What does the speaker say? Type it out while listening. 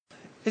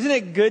Isn't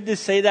it good to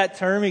say that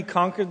term, he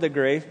conquered the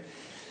grave?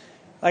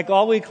 Like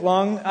all week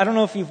long, I don't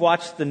know if you've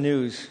watched the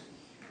news.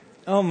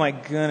 Oh my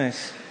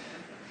goodness.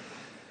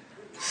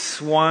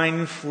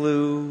 Swine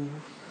flu,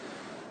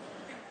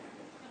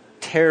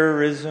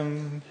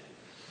 terrorism,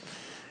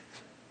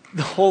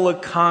 the whole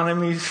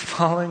economy's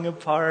falling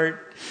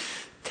apart,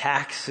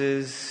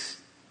 taxes,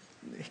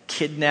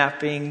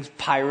 kidnappings,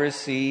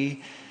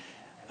 piracy.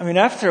 I mean,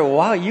 after a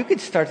while, you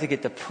could start to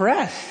get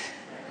depressed.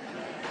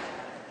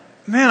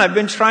 Man, I've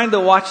been trying to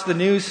watch the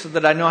news so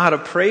that I know how to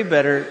pray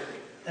better.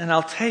 And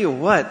I'll tell you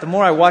what, the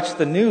more I watch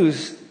the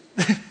news,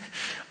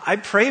 I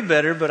pray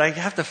better, but I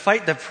have to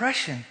fight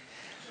depression.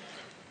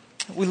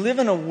 We live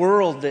in a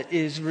world that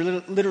is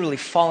literally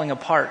falling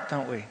apart,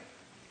 don't we?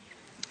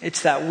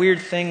 It's that weird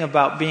thing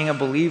about being a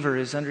believer,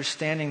 is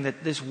understanding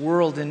that this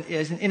world in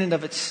and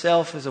of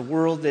itself is a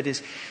world that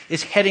is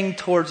heading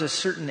towards a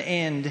certain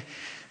end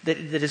that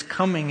is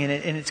coming,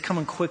 and it's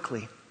coming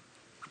quickly.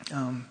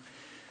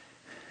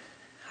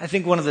 I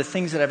think one of the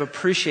things that I've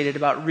appreciated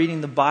about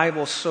reading the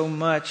Bible so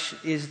much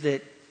is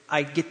that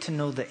I get to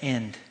know the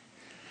end.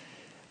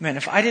 Man,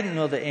 if I didn't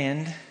know the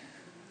end,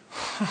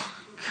 oh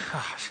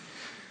gosh,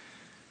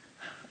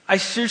 I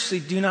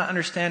seriously do not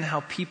understand how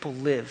people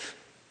live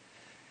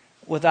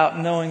without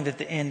knowing that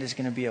the end is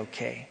going to be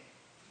okay.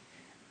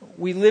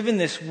 We live in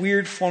this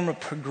weird form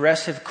of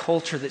progressive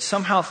culture that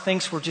somehow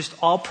thinks we're just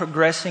all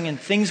progressing and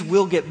things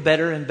will get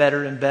better and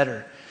better and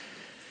better.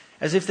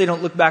 As if they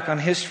don't look back on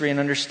history and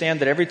understand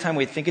that every time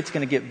we think it's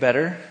going to get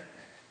better,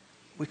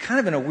 we kind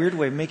of in a weird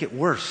way make it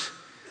worse,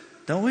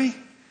 don't we?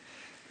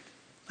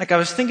 Like I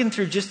was thinking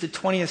through just the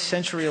 20th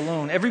century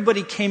alone.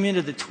 Everybody came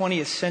into the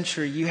 20th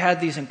century. You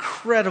had these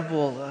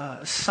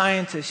incredible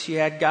scientists. You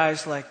had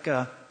guys like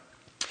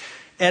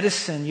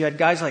Edison. You had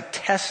guys like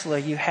Tesla.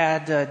 You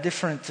had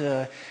different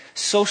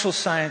social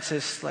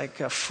scientists like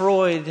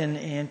Freud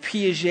and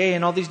Piaget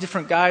and all these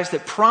different guys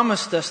that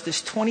promised us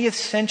this 20th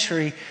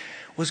century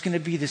was going to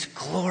be this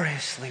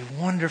gloriously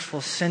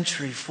wonderful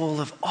century full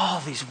of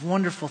all these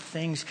wonderful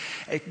things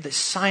that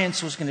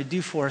science was going to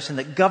do for us and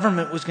that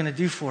government was going to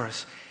do for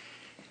us.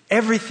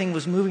 Everything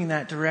was moving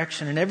that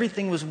direction and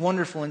everything was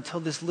wonderful until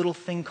this little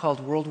thing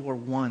called World War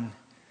I.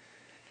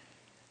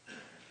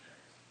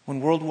 When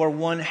World War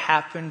I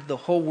happened, the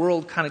whole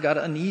world kind of got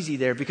uneasy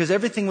there because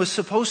everything was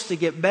supposed to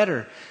get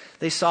better.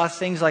 They saw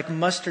things like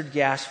mustard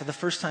gas. For the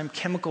first time,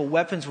 chemical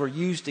weapons were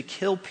used to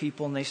kill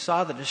people, and they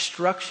saw the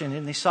destruction,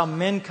 and they saw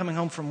men coming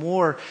home from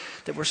war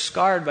that were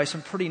scarred by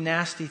some pretty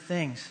nasty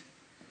things.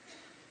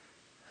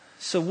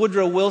 So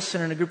Woodrow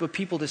Wilson and a group of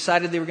people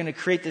decided they were going to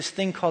create this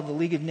thing called the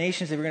League of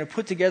Nations. They were going to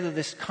put together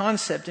this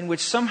concept in which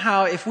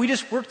somehow, if we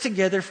just work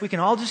together, if we can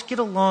all just get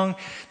along,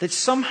 that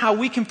somehow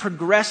we can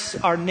progress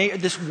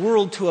this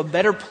world to a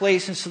better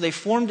place. And so they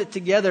formed it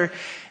together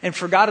and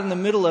forgot in the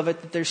middle of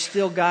it that there's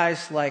still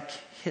guys like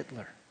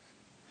Hitler.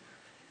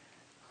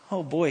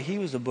 Oh boy, he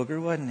was a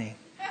booger, wasn't he?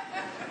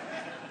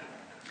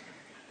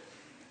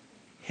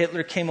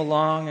 Hitler came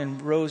along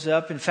and rose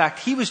up. In fact,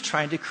 he was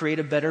trying to create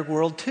a better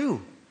world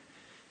too.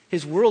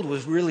 His world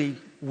was really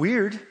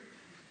weird.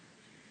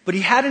 But he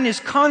had in his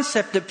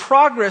concept that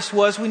progress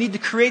was we need to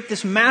create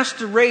this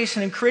master race,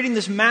 and in creating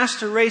this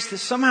master race that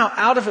somehow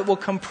out of it will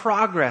come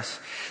progress.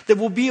 That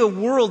will be a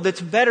world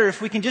that's better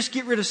if we can just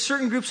get rid of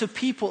certain groups of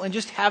people and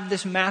just have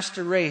this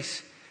master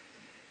race.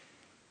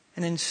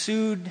 And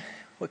ensued,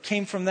 what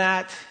came from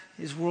that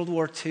is World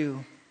War II.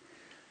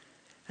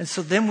 And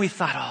so then we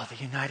thought, oh,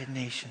 the United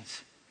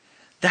Nations.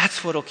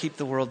 That's what will keep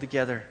the world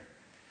together.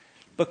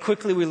 But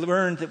quickly we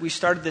learned that we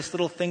started this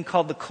little thing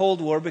called the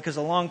Cold War because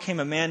along came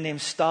a man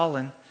named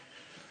Stalin.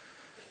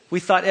 We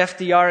thought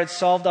FDR had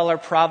solved all our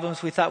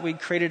problems. We thought we'd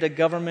created a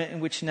government in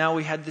which now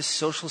we had this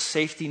social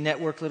safety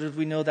network. Little did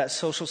we know that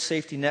social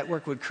safety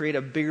network would create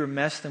a bigger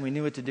mess than we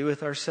knew what to do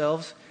with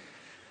ourselves.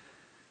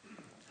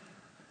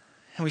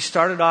 And we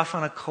started off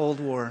on a Cold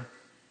War.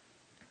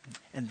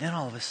 And then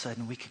all of a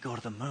sudden we could go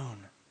to the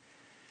moon.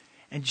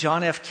 And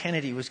John F.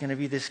 Kennedy was going to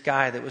be this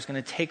guy that was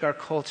going to take our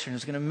culture and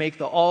was going to make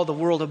the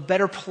world a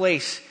better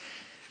place.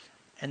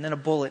 And then a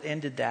bullet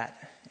ended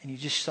that. And you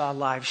just saw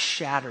lives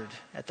shattered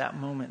at that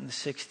moment in the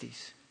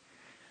 60s.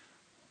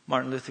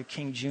 Martin Luther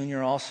King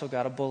Jr. also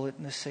got a bullet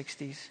in the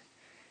 60s.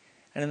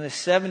 And in the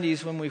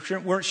 70s, when we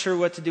weren't sure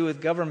what to do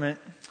with government,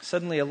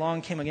 suddenly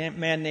along came a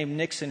man named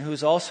Nixon who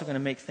was also going to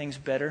make things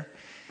better.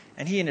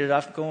 And he ended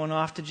up going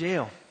off to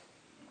jail.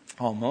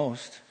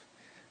 Almost.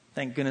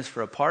 Thank goodness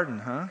for a pardon,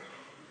 huh?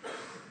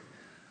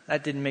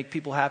 That didn't make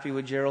people happy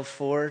with Gerald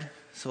Ford.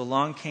 So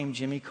along came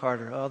Jimmy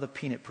Carter. Oh, the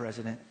peanut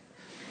president.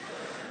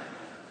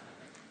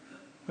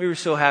 We were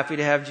so happy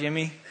to have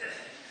Jimmy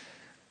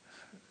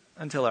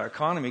until our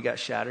economy got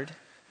shattered.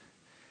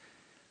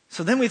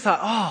 So then we thought,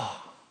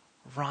 oh,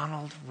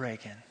 Ronald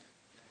Reagan.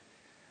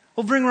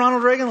 We'll bring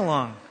Ronald Reagan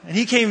along. And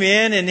he came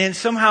in, and then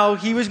somehow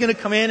he was going to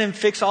come in and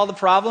fix all the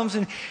problems.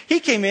 And he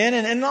came in,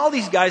 and all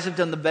these guys have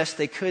done the best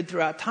they could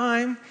throughout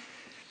time.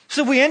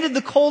 So we ended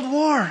the Cold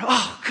War.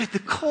 Oh, good, the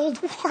Cold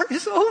War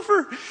is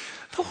over.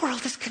 The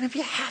world is going to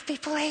be a happy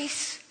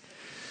place.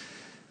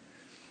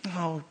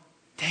 Oh,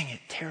 dang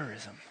it,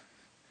 terrorism.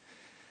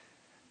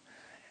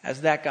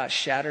 As that got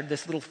shattered,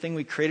 this little thing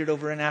we created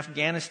over in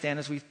Afghanistan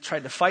as we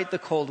tried to fight the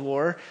Cold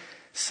War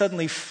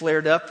suddenly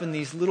flared up in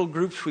these little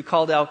groups we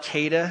called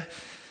Al-Qaeda.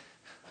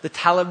 The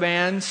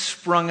Taliban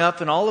sprung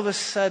up, and all of a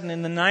sudden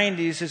in the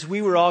 90s, as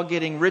we were all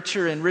getting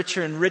richer and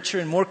richer and richer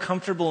and more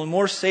comfortable and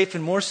more safe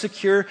and more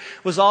secure,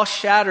 was all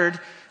shattered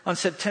on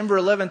September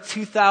 11th,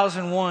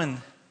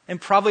 2001.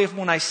 And probably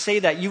when I say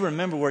that, you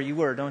remember where you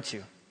were, don't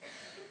you?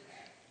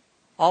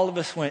 All of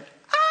us went,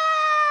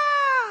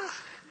 ah!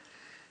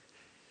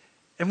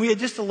 And we had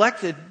just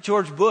elected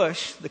George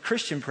Bush, the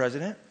Christian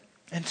president,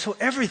 and so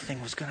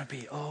everything was going to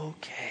be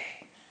okay.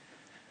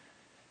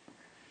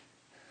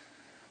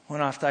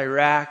 Went off to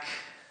Iraq.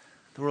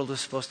 The world was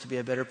supposed to be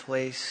a better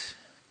place.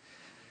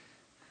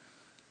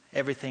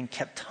 Everything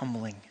kept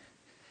tumbling.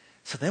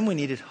 So then we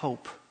needed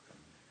hope.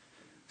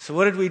 So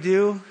what did we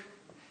do?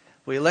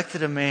 We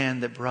elected a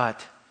man that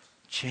brought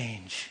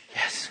change.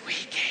 Yes, we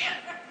can.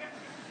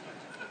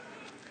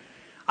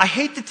 I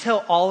hate to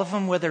tell all of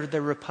them whether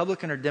they're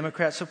Republican or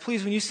Democrat. So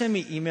please, when you send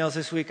me emails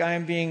this week, I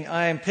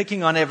am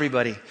picking on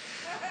everybody.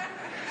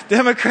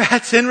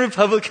 Democrats and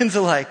Republicans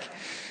alike.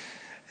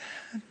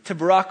 To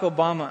Barack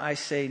Obama, I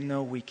say,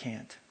 no, we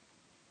can't.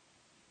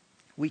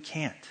 We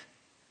can't.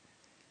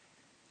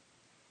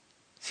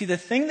 See, the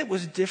thing that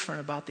was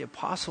different about the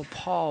Apostle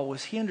Paul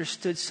was he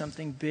understood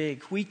something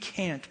big. We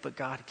can't, but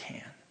God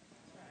can.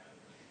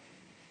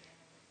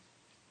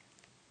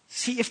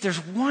 See, if there's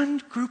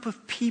one group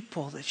of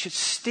people that should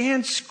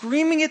stand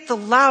screaming at the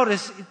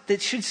loudest,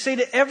 that should say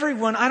to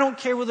everyone, I don't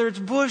care whether it's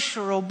Bush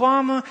or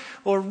Obama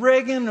or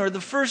Reagan or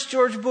the first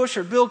George Bush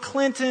or Bill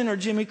Clinton or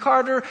Jimmy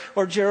Carter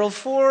or Gerald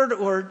Ford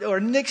or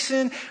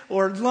Nixon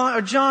or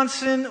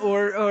Johnson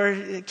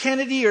or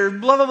Kennedy or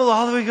blah, blah, blah,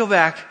 all the way go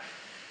back.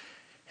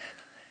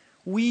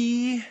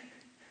 We,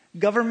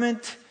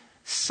 government,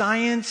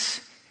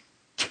 science,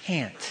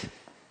 can't.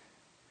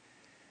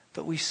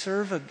 But we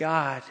serve a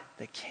God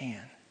that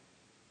can.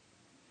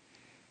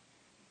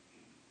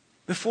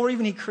 Before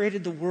even He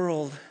created the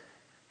world,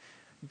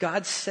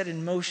 God set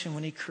in motion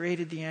when He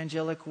created the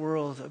angelic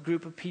world, a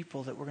group of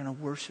people that were going to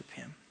worship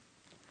Him.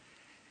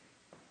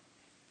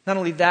 Not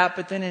only that,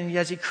 but then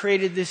as He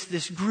created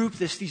this group,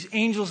 these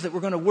angels that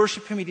were going to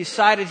worship Him, He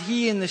decided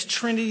He in this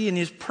Trinity and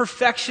His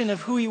perfection of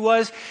who He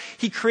was,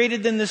 He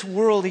created then this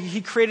world.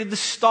 He created the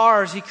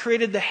stars. He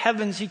created the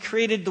heavens. He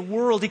created the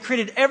world. He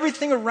created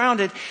everything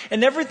around it.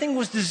 And everything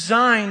was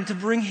designed to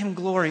bring Him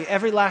glory,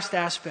 every last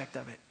aspect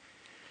of it.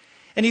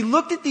 And He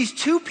looked at these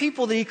two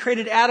people that He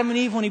created, Adam and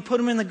Eve, when He put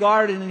them in the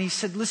garden, and He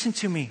said, listen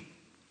to me.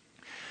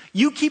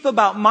 You keep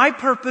about my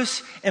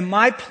purpose and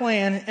my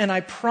plan, and I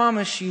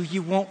promise you,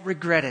 you won't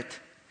regret it.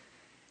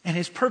 And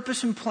His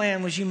purpose and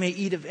plan was you may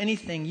eat of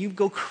anything. You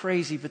go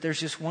crazy, but there's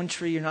just one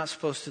tree you're not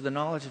supposed to, the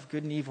knowledge of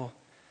good and evil.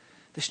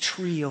 This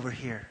tree over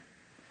here.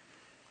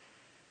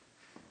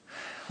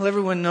 Well,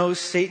 everyone knows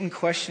Satan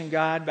questioned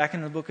God. Back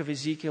in the book of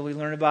Ezekiel, we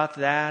learn about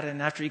that. And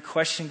after he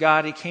questioned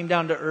God, he came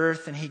down to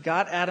earth and he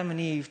got Adam and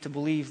Eve to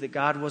believe that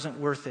God wasn't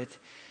worth it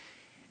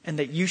and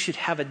that you should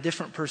have a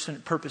different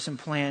purpose and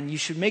plan. You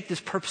should make this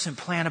purpose and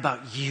plan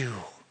about you.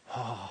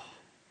 Oh.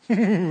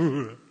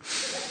 Me?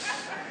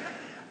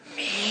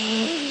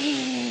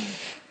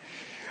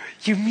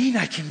 You mean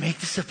I can make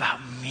this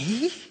about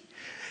me?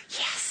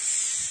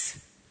 Yes.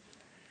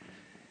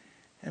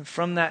 And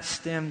from that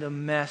stemmed a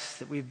mess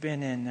that we've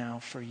been in now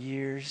for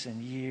years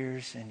and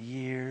years and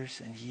years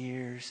and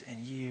years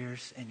and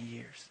years and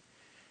years.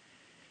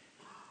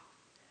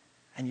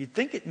 And you'd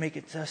think it'd make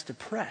us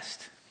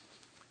depressed.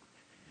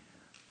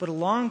 But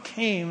along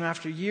came,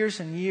 after years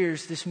and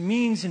years, this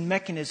means and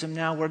mechanism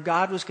now where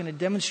God was going to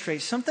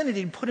demonstrate something that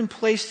He'd put in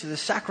place through the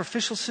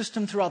sacrificial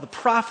system, through all the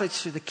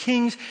prophets, through the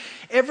kings.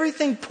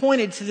 Everything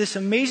pointed to this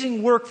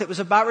amazing work that was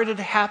about ready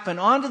to happen.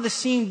 Onto the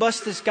scene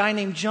busts this guy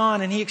named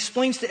John, and he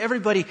explains to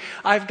everybody,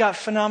 I've got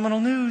phenomenal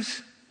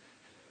news.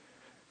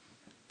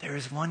 There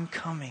is one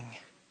coming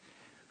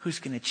who's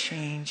going to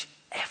change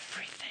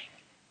everything.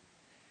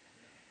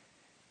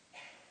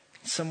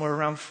 Somewhere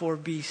around 4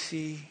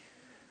 BC,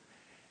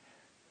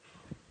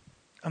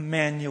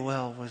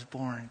 Emmanuel was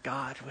born,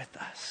 God with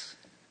us.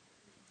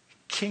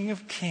 King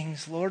of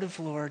kings, Lord of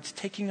lords,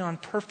 taking on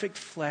perfect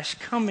flesh,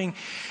 coming,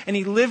 and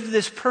He lived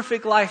this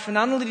perfect life. And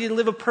not only did He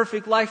live a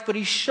perfect life, but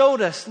He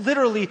showed us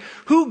literally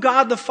who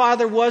God the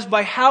Father was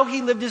by how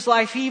He lived His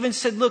life. He even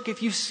said, look,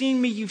 if you've seen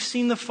me, you've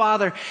seen the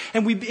Father.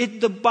 And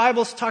the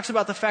Bible talks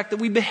about the fact that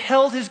we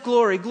beheld His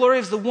glory. Glory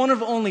is the one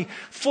of only,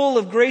 full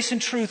of grace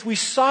and truth. We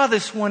saw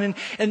this one,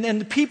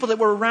 and the people that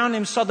were around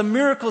Him saw the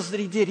miracles that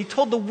He did. He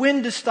told the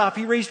wind to stop.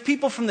 He raised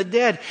people from the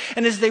dead.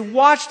 And as they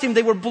watched Him,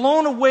 they were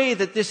blown away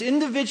that this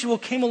individual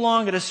came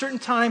along at a certain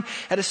time,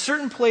 at a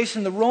certain place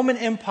in the Roman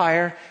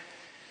Empire,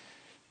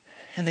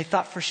 and they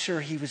thought for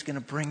sure He was going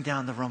to bring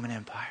down the Roman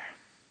Empire.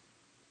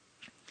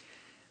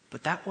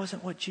 But that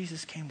wasn't what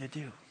Jesus came to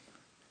do.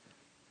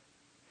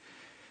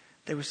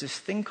 There was this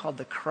thing called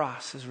the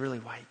cross is really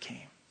why He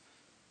came.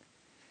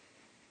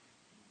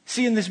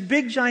 See, in this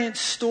big giant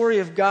story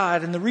of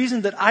God, and the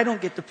reason that I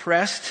don't get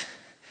depressed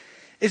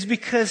is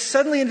because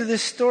suddenly into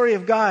this story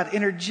of God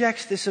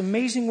interjects this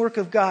amazing work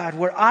of God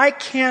where I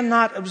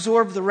cannot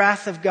absorb the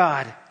wrath of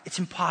God. It's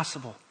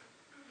impossible.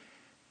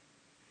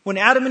 When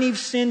Adam and Eve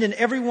sinned and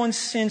everyone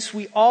since,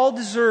 we all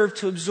deserve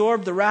to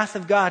absorb the wrath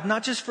of God,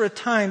 not just for a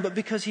time, but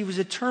because He was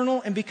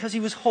eternal and because He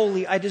was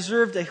holy. I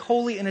deserved a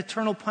holy and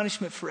eternal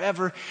punishment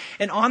forever.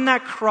 And on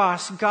that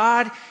cross,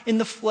 God in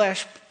the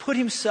flesh put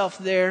Himself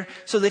there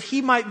so that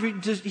He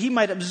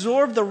might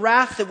absorb the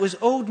wrath that was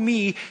owed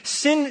me.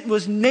 Sin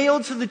was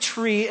nailed to the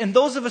tree, and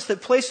those of us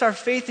that place our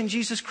faith in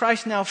Jesus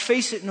Christ now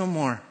face it no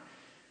more.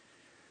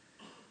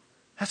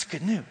 That's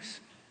good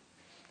news.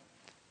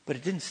 But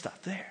it didn't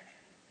stop there.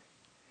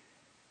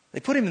 They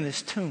put Him in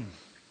this tomb.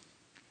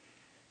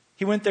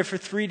 He went there for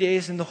 3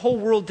 days and the whole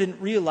world didn't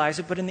realize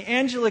it. But in the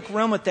angelic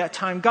realm at that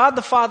time, God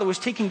the Father was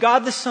taking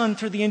God the Son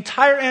through the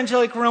entire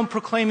angelic realm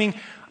proclaiming,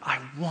 I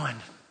won.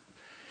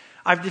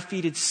 I've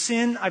defeated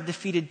sin. I've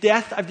defeated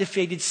death. I've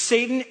defeated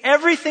Satan.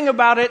 Everything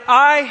about it,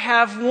 I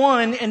have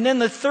won. And then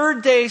the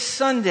third day,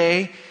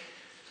 Sunday,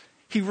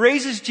 He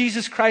raises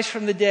Jesus Christ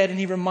from the dead and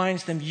He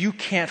reminds them, you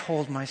can't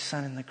hold my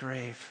Son in the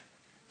grave.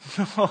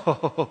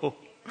 No.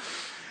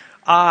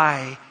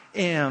 I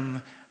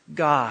am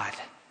God.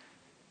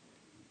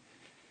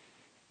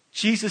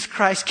 Jesus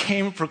Christ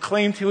came and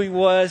proclaimed who He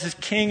was as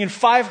King, and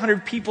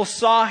 500 people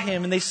saw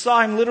Him, and they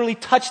saw Him, literally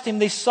touched Him.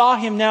 They saw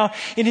Him now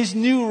in His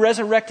new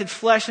resurrected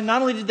flesh, and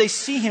not only did they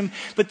see Him,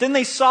 but then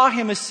they saw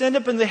Him ascend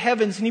up into the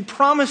heavens, and He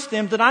promised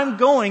them that I'm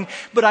going,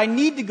 but I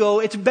need to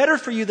go. It's better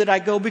for you that I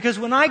go, because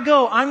when I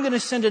go, I'm going to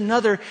send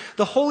another,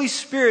 the Holy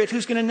Spirit,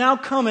 who's going to now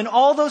come, and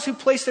all those who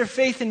place their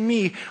faith in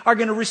me are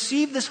going to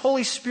receive this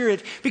Holy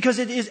Spirit, because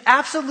it is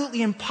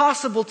absolutely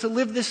impossible to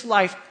live this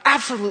life,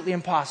 absolutely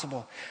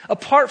impossible,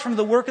 apart from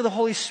the work of the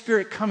Holy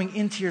Spirit coming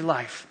into your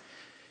life.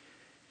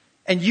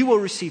 And you will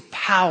receive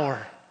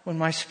power when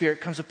my Spirit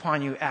comes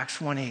upon you, Acts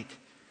 1:8.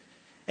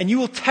 And you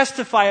will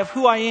testify of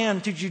who I am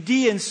to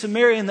Judea and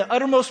Samaria and the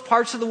uttermost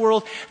parts of the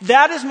world.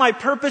 That is my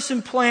purpose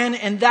and plan,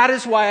 and that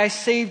is why I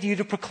saved you,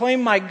 to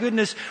proclaim my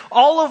goodness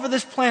all over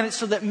this planet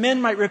so that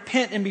men might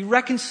repent and be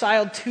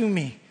reconciled to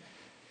me.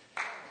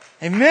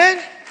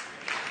 Amen?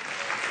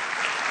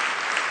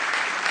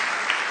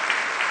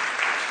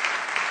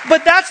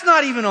 But that's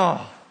not even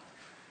all.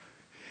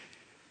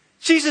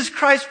 Jesus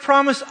Christ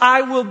promised,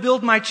 I will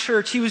build my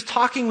church. He was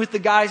talking with the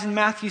guys in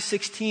Matthew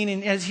 16,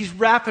 and as He's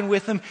rapping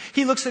with them,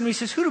 He looks at them and He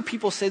says, who do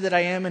people say that I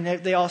am? And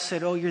they all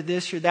said, oh, you're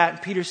this, you're that.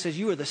 And Peter says,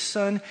 you are the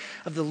Son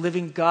of the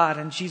living God.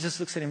 And Jesus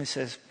looks at him and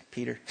says,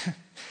 Peter,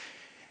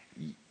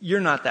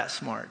 you're not that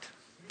smart.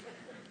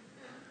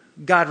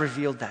 God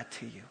revealed that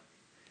to you.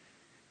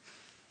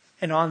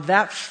 And on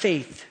that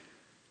faith,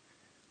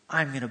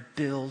 I'm going to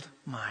build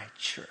my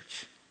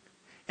church.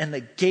 And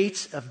the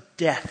gates of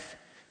death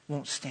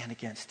won't stand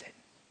against it.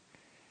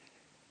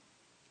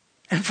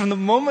 And from the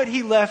moment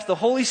He left, the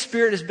Holy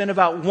Spirit has been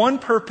about one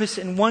purpose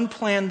and one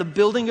plan, the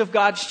building of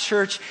God's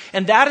church.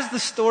 And that is the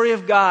story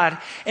of God.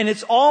 And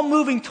it's all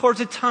moving towards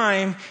a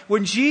time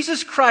when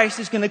Jesus Christ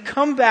is going to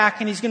come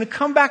back, and He's going to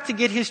come back to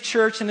get His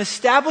church and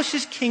establish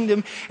His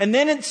kingdom. And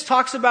then it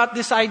talks about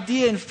this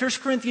idea in 1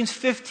 Corinthians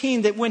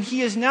 15 that when He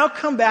has now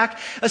come back,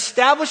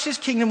 established His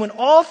kingdom, when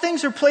all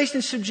things are placed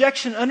in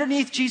subjection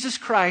underneath Jesus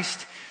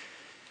Christ,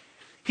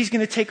 He's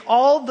going to take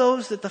all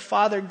those that the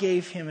Father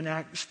gave Him in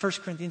 1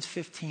 Corinthians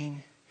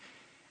 15.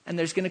 And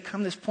there's going to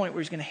come this point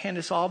where He's going to hand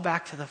us all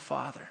back to the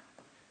Father.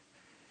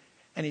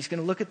 And He's going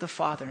to look at the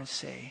Father and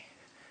say,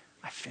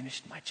 I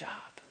finished my job.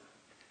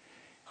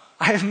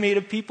 I have made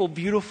a people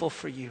beautiful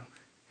for you.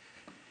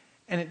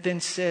 And it then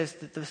says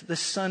that the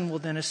Son will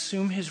then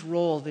assume His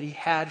role that He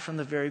had from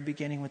the very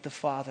beginning with the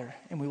Father.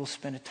 And we will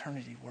spend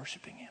eternity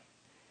worshiping Him.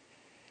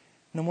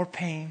 No more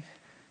pain.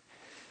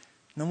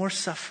 No more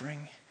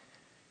suffering.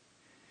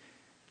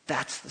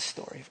 That's the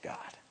story of God.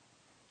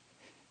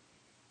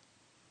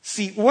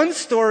 See, one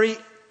story,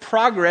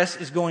 progress,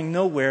 is going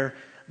nowhere.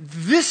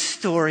 This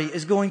story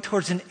is going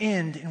towards an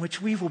end in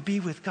which we will be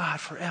with God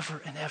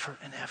forever and ever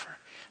and ever.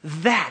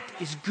 That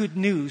is good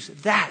news.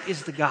 That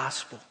is the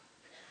gospel.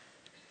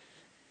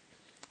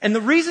 And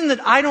the reason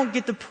that I don't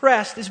get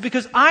depressed is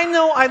because I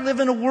know I live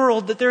in a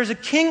world that there is a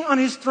king on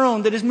His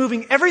throne that is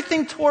moving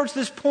everything towards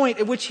this point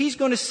at which He's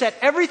going to set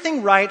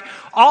everything right,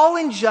 all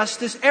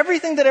injustice,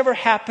 everything that ever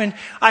happened.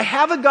 I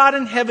have a God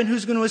in heaven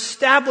who's going to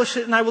establish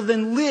it, and I will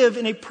then live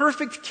in a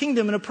perfect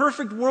kingdom, in a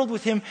perfect world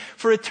with Him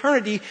for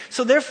eternity.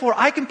 So therefore,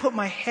 I can put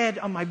my head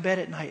on my bed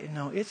at night and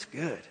know it's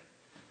good.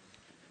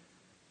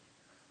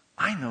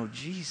 I know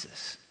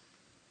Jesus.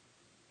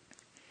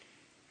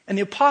 And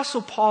the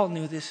Apostle Paul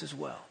knew this as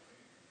well.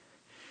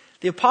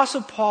 The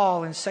Apostle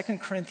Paul in 2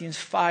 Corinthians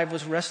 5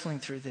 was wrestling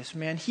through this.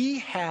 Man, he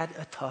had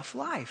a tough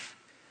life.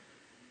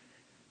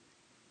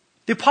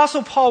 The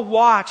Apostle Paul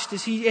watched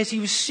as he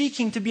was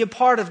seeking to be a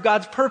part of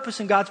God's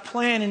purpose and God's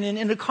plan. And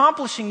in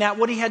accomplishing that,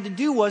 what he had to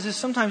do is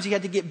sometimes he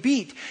had to get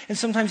beat. And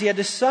sometimes he had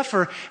to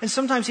suffer. And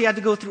sometimes he had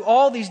to go through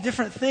all these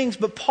different things.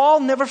 But Paul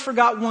never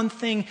forgot one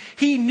thing.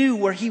 He knew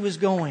where he was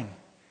going.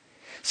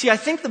 See, I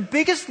think the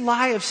biggest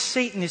lie of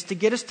Satan is to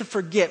get us to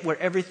forget where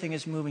everything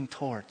is moving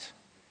towards.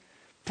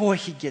 Boy,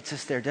 he gets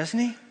us there, doesn't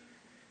he?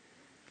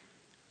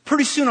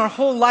 Pretty soon our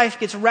whole life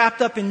gets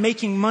wrapped up in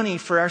making money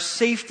for our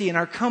safety and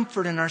our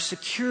comfort and our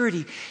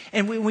security.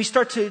 And we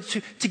start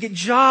to get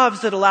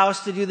jobs that allow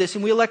us to do this.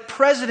 And we elect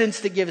presidents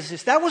that give us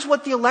this. That was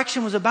what the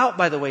election was about,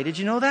 by the way. Did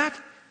you know that?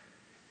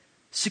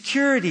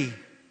 Security,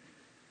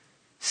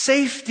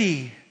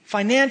 safety,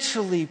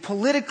 financially,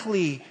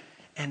 politically,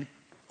 and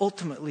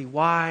ultimately,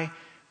 why?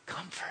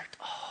 Comfort.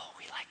 Oh,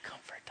 we like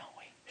comfort,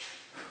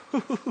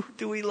 don't we?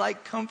 Do we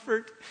like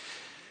comfort?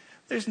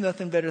 There's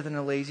nothing better than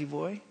a lazy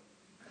boy.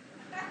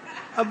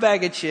 A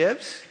bag of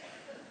chips,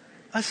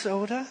 a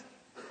soda.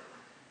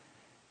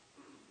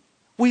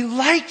 We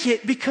like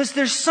it because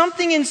there's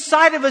something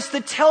inside of us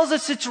that tells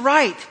us it's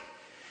right.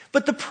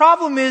 But the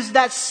problem is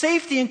that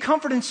safety and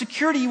comfort and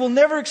security you will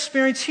never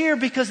experience here,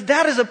 because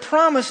that is a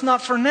promise not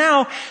for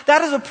now.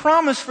 That is a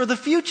promise for the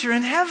future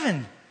in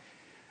heaven.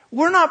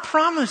 We're not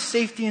promised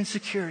safety and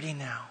security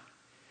now.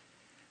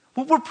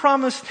 What we're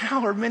promised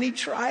now are many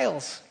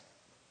trials.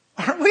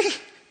 Aren't we?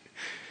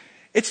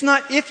 It's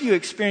not if you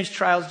experience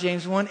trials,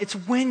 James 1. It's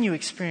when you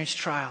experience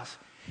trials.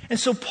 And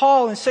so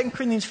Paul in 2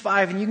 Corinthians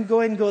 5, and you can go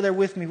ahead and go there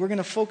with me. We're going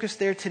to focus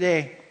there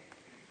today.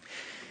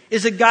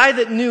 Is a guy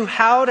that knew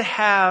how to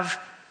have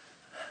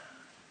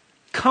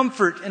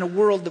comfort in a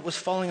world that was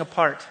falling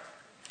apart.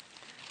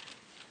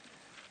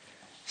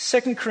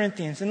 2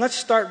 Corinthians. And let's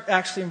start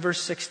actually in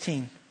verse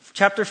 16.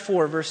 Chapter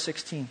 4, verse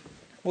 16.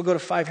 We'll go to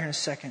 5 here in a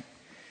second.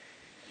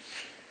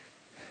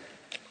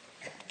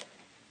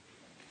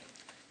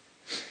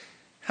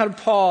 How did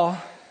Paul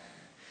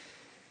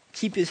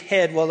keep his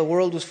head while the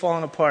world was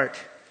falling apart?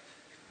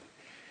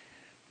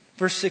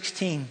 Verse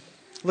 16.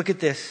 Look at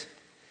this.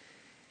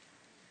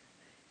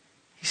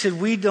 He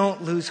said, we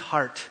don't lose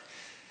heart.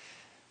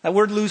 That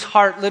word lose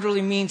heart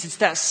literally means it's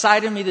that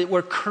side of me that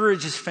where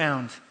courage is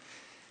found.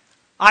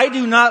 I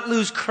do not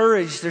lose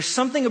courage. There's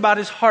something about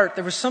his heart.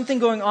 There was something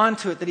going on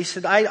to it that he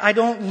said, I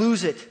don't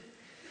lose it.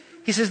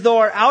 He says, though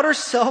our outer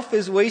self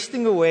is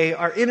wasting away,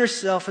 our inner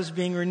self is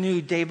being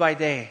renewed day by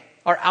day.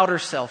 Our outer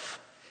self.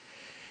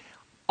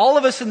 All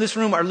of us in this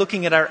room are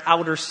looking at our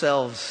outer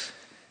selves.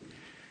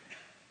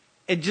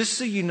 And just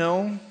so you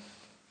know,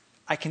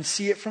 I can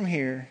see it from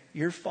here.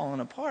 You're falling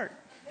apart.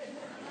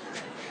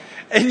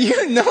 And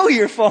you know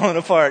you're falling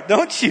apart,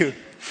 don't you?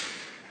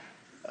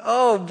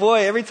 Oh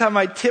boy, every time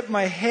I tip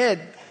my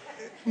head,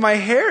 my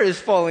hair is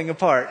falling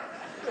apart.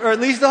 Or at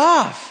least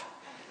off.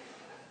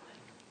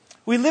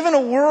 We live in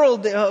a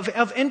world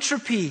of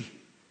entropy,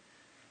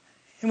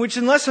 in which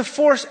unless a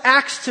force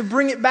acts to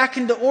bring it back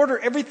into order,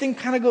 everything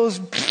kind of goes...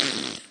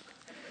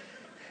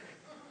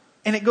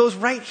 And it goes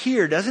right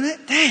here, doesn't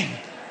it? Dang.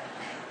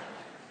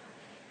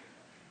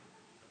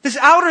 This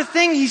outer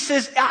thing, he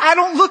says, I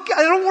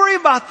don't worry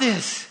about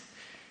this.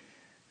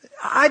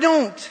 I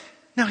don't.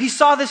 Now, he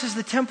saw this as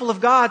the temple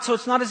of God, so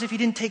it's not as if he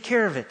didn't take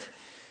care of it.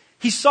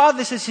 He saw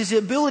this as his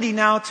ability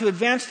now to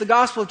advance the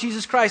gospel of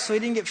Jesus Christ, so he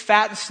didn't get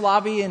fat and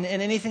slobby and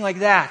anything like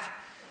that.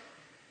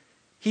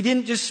 He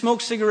didn't just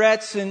smoke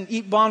cigarettes and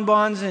eat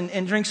bonbons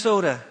and drink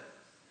soda.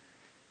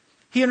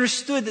 He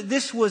understood that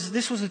this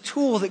was a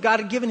tool that God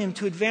had given him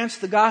to advance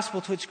the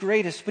gospel to its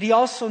greatest. But he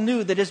also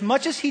knew that as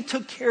much as he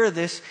took care of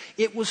this,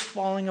 it was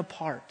falling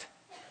apart.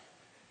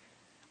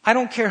 I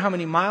don't care how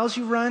many miles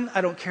you run. I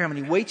don't care how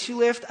many weights you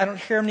lift. I don't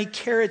care how many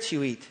carrots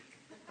you eat.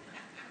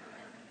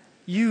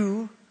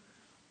 You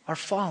are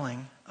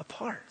falling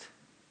apart.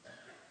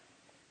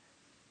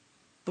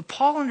 But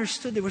Paul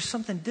understood there was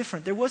something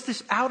different. There was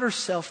this outer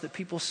self that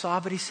people saw,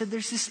 but he said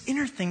there's this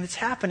inner thing that's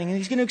happening. And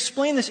he's going to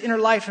explain this inner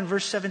life in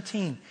verse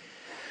 17.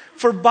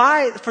 For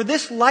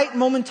this light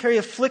momentary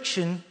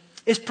affliction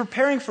is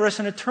preparing for us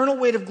an eternal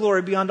weight of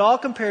glory beyond all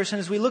comparison,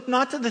 as we look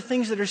not to the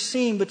things that are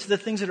seen, but to the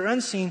things that are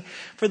unseen.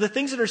 For the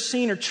things that are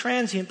seen are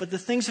transient, but the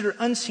things that are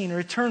unseen are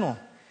eternal.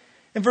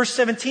 In verse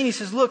 17 he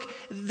says, look,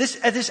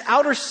 this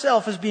outer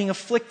self is being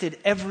afflicted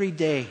every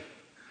day.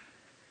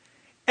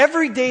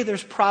 Every day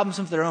there's problems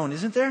of their own,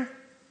 isn't there?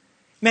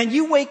 Man,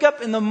 you wake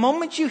up and the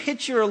moment you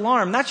hit your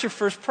alarm, that's your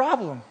first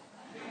problem.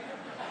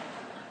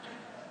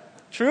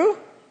 True?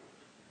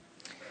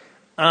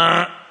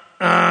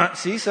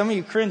 See, some of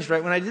you cringed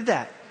right when I did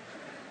that.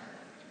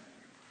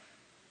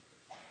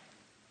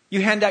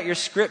 You hand out your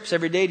scripts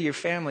every day to your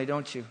family,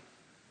 don't you?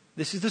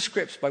 This is the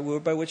scripts by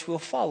which we'll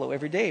follow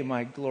every day,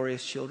 my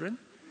glorious children.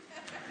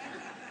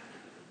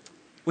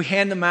 We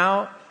hand them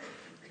out,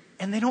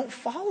 and they don't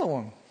follow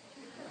them.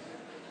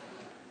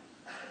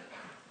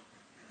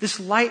 This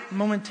light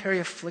momentary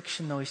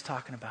affliction, though, he's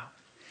talking about.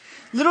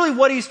 Literally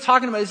what he's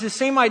talking about is the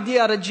same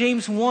idea out of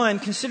James 1.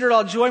 Consider it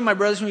all joy, my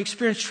brothers, when you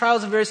experience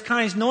trials of various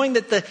kinds, knowing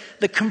that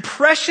the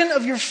compression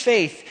of your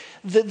faith,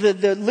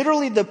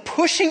 literally the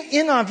pushing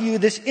in of you,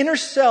 this inner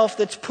self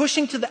that's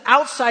pushing to the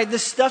outside,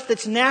 this stuff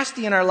that's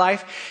nasty in our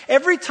life,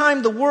 every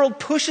time the world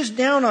pushes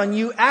down on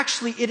you,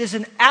 actually it is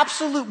an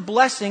absolute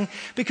blessing,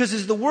 because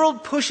as the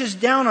world pushes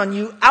down on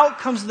you, out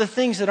comes the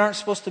things that aren't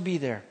supposed to be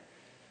there.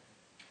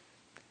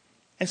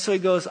 And so he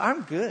goes,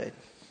 I'm good.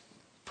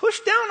 Push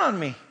down on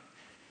me.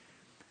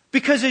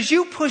 Because as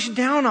you push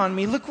down on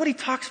me, look what he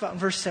talks about in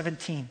verse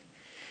 17.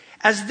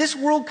 As this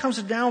world comes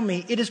around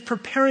me, it is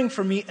preparing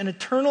for me an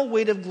eternal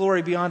weight of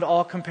glory beyond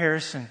all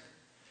comparison.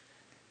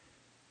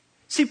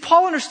 See,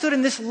 Paul understood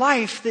in this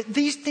life that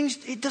these things,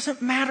 it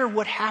doesn't matter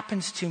what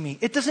happens to me.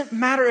 It doesn't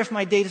matter if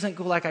my day doesn't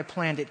go like I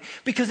planned it,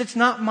 because it's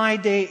not my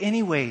day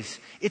anyways.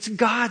 It's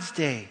God's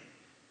day.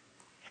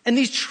 And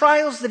these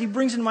trials that he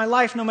brings into my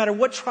life, no matter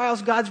what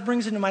trials God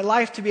brings into my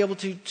life, to be able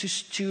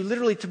to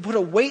literally to put a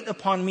weight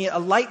upon me, a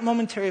light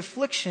momentary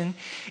affliction,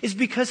 is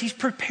because he's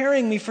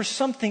preparing me for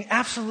something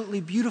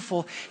absolutely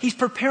beautiful. He's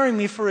preparing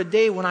me for a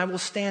day when I will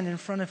stand in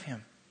front of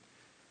him.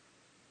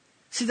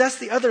 See, that's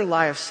the other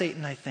lie of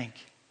Satan, I think.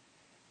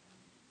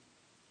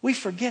 We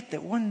forget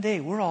that one day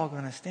we're all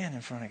going to stand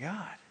in front of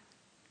God.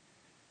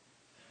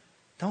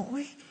 Don't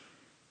we?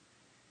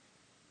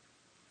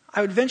 I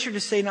would venture to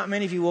say not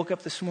many of you woke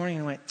up this morning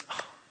and went,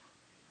 oh,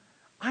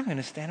 I'm going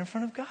to stand in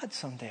front of God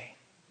someday.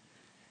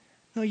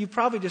 No, you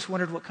probably just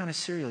wondered what kind of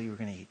cereal you were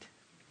going to eat.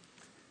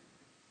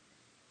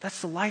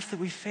 That's the life that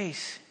we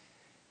face.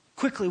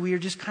 Quickly, we are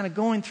just kind of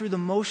going through the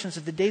motions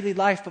of the daily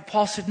life. But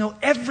Paul said, no,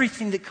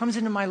 everything that comes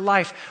into my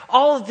life,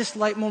 all of this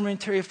light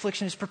momentary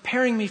affliction is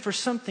preparing me for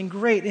something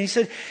great. And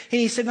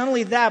he said not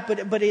only that,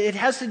 but it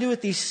has to do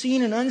with these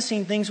seen and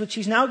unseen things, which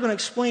he's now going to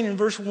explain in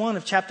verse 1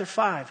 of chapter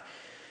 5.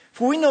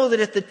 For we know that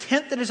if the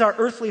tent that is our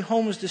earthly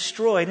home is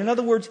destroyed, in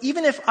other words,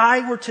 even if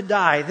I were to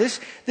die,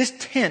 this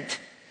tent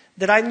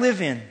that I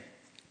live in,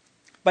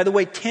 by the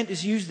way, tent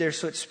is used there,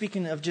 so it's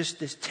speaking of just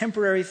this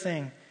temporary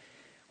thing.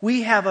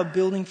 We have a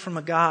building from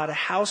a God, a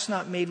house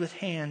not made with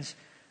hands,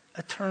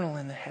 eternal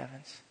in the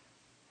heavens.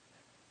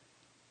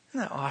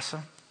 Isn't that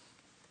awesome?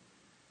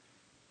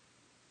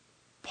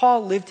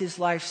 Paul lived his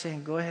life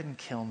saying, go ahead and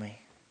kill me.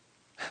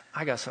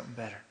 I got something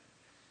better.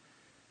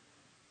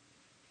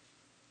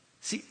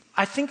 See,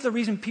 I think the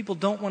reason people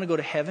don't want to go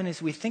to heaven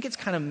is we think it's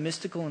kind of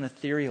mystical and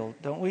ethereal,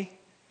 don't we?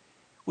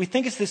 We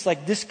think it's this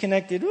like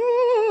disconnected,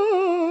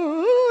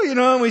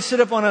 and we sit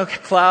up on a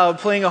cloud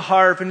playing a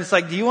harp, and it's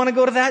like, do you want to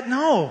go to that?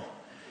 No.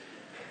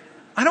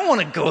 I don't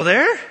want to go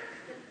there.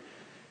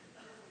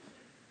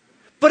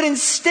 But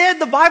instead,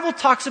 the Bible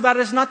talks about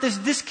it as not this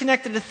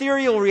disconnected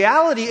ethereal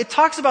reality. It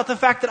talks about the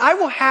fact that I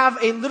will have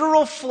a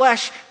literal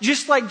flesh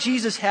just like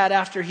Jesus had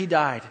after he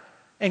died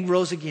and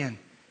rose again.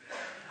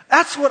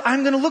 That's what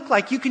I'm going to look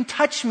like. You can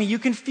touch me. You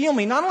can feel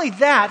me. Not only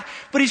that,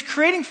 but he's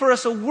creating for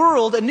us a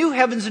world, a new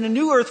heavens and a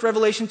new earth,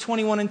 Revelation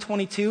 21 and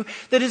 22,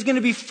 that is going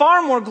to be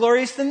far more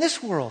glorious than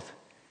this world.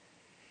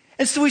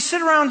 And so we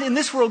sit around in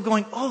this world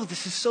going, oh,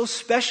 this is so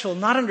special,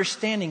 not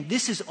understanding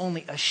this is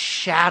only a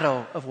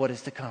shadow of what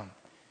is to come.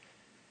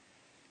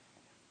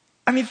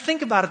 I mean,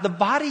 think about it. The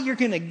body you're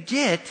going to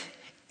get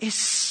is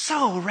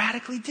so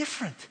radically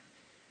different.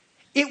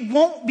 It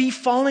won't be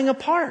falling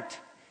apart.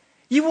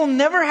 You will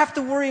never have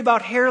to worry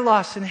about hair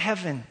loss in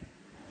heaven.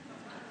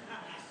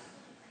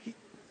 We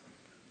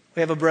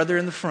have a brother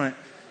in the front.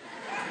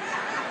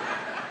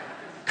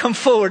 Come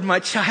forward, my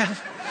child.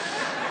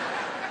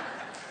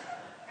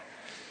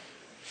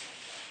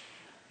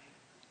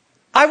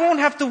 I won't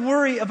have to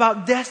worry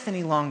about death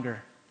any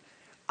longer.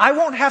 I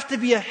won't have to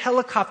be a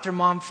helicopter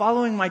mom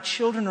following my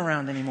children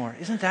around anymore.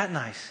 Isn't that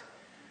nice?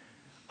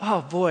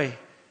 Oh boy.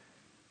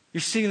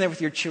 You're sitting there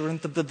with your children.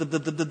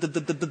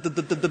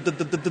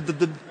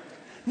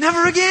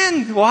 Never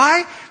again.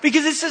 Why?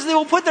 Because it says they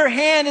will put their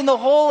hand in the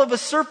hole of a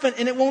serpent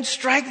and it won't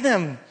strike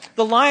them.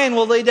 The lion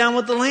will lay down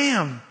with the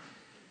lamb.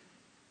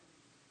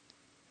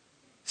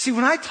 See,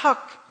 when I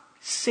talk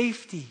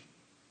safety,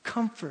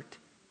 comfort,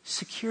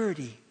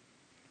 security,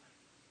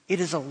 it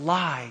is a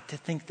lie to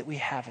think that we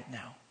have it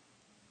now.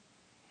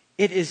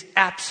 It is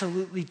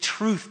absolutely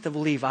truth to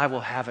believe I will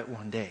have it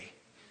one day.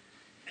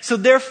 So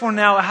therefore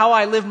now how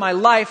I live my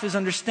life is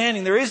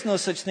understanding there is no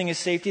such thing as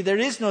safety. There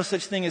is no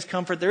such thing as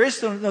comfort. There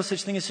is no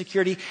such thing as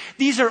security.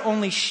 These are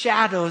only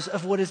shadows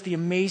of what is the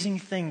amazing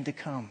thing to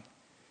come.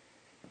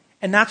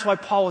 And that's why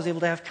Paul was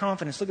able to have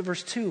confidence. Look at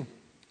verse 2.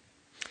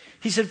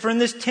 He said, for in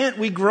this tent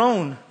we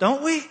groan,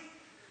 don't we?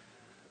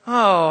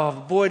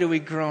 Oh, boy, do we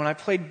groan. I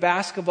played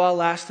basketball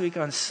last week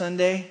on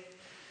Sunday.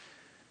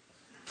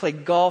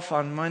 Played golf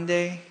on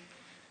Monday.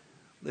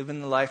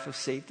 Living the life of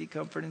safety,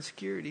 comfort, and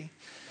security.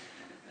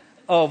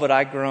 Oh, but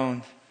I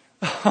groaned.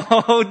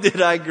 Oh,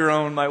 did I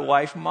groan. My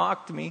wife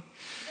mocked me.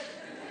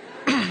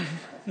 And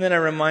then I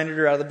reminded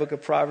her out of the book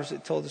of Proverbs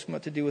that told us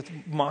what to do with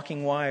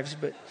mocking wives.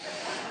 But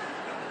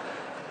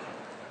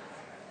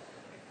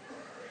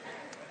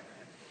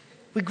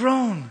we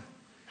groan.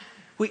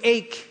 We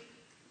ache.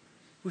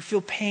 We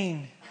feel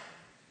pain.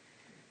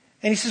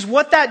 And he says,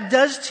 what that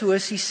does to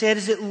us, he said,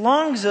 is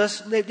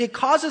it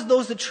causes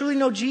those that truly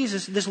know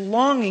Jesus this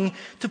longing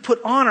to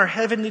put on our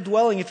heavenly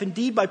dwelling, if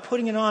indeed by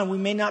putting it on we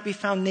may not be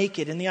found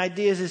naked. And the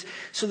idea is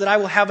so that I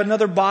will have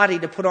another body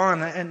to put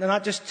on, and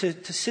not just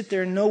to sit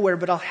there in nowhere,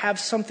 but I'll have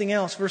something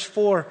else. Verse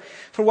 4,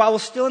 for while we're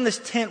still in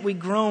this tent, we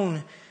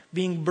groan,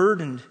 being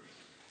burdened.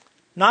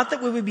 Not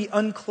that we would be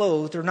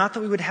unclothed, or not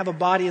that we would have a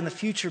body in the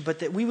future, but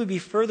that we would be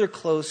further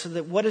clothed, so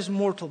that what is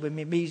mortal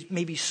may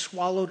be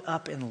swallowed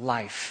up in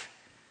life.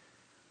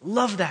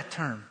 Love that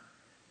term.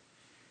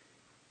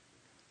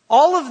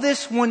 All of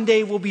this one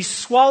day will be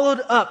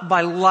swallowed up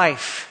by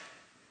life.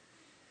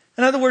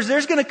 In other words,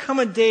 there's going to come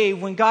a day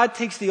when God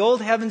takes the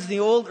old heavens, the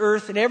old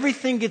earth, and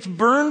everything gets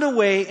burned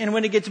away. And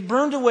when it gets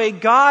burned away,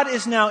 God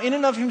is now in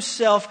and of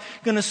himself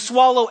going to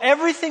swallow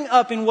everything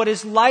up in what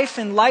is life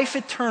and life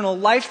eternal,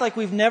 life like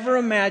we've never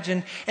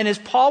imagined. And as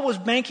Paul was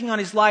banking on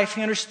his life,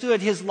 he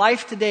understood his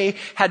life today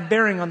had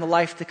bearing on the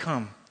life to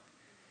come.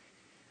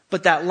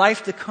 But that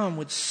life to come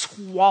would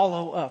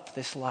swallow up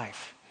this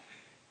life,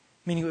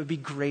 meaning it would be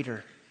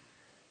greater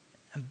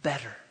and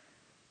better.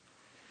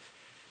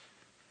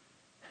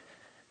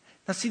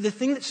 Now see, the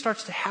thing that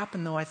starts to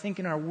happen though, I think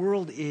in our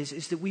world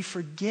is that we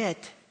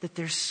forget that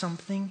there's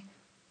something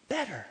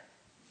better.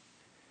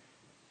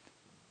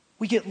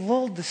 We get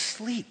lulled to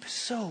sleep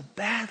so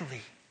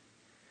badly,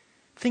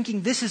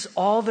 thinking this is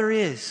all there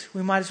is.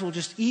 We might as well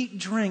just eat,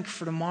 drink,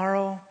 for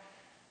tomorrow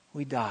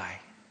we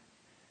die.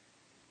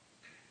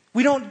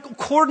 We don't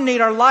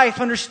coordinate our life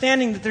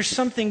understanding that there's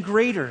something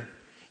greater.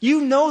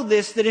 You know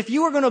this, that if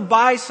you were going to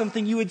buy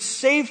something, you would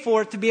save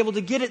for it to be able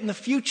to get it in the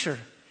future.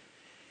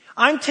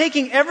 I'm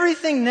taking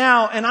everything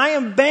now and I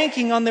am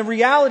banking on the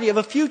reality of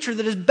a future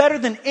that is better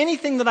than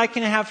anything that I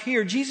can have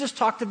here. Jesus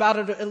talked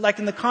about it like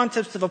in the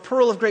context of a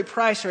pearl of great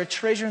price or a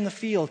treasure in the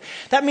field.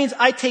 That means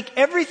I take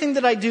everything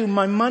that I do,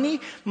 my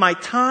money, my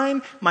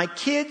time, my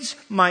kids,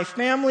 my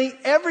family,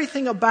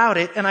 everything about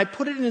it, and I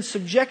put it in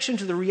subjection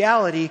to the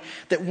reality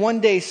that one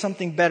day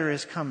something better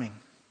is coming.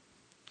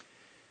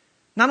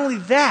 Not only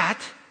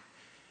that,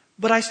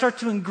 but I start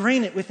to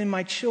ingrain it within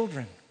my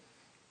children.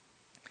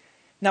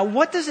 Now,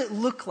 what does it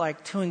look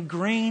like to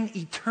ingrain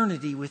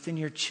eternity within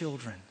your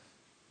children?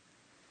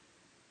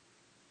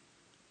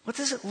 What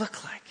does it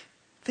look like?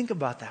 Think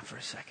about that for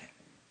a second.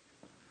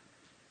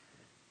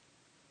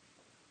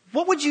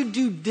 What would you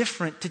do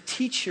different to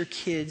teach your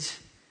kids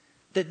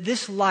that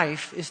this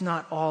life is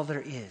not all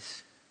there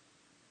is?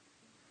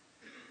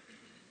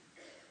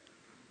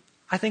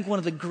 I think one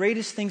of the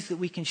greatest things that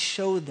we can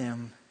show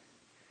them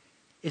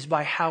is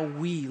by how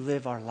we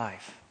live our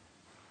life.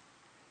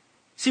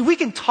 See, we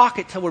can talk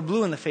it till we're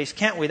blue in the face,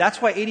 can't we?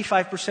 That's why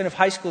 85% of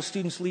high school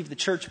students leave the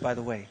church, by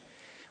the way.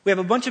 We have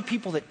a bunch of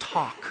people that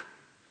talk.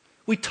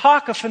 We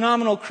talk a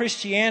phenomenal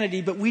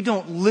Christianity, but we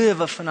don't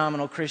live a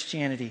phenomenal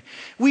Christianity.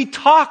 We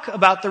talk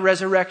about the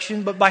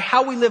resurrection, but by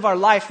how we live our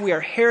life, we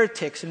are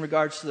heretics in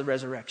regards to the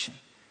resurrection.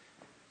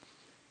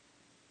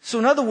 So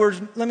in other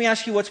words, let me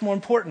ask you what's more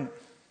important.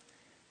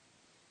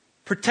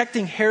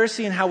 Protecting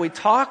heresy in how we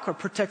talk or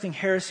protecting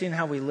heresy in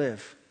how we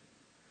live?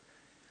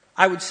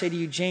 I would say to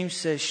you, James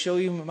says, show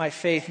you my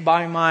faith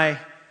by my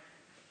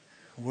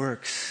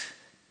works.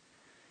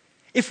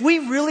 If we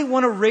really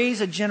want to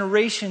raise a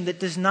generation that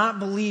does not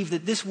believe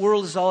that this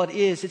world is all it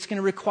is, it's going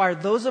to require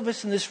those of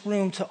us in this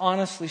room to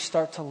honestly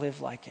start to live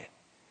like it.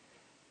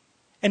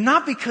 And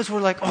not because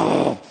we're like,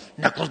 oh,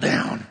 knuckle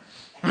down.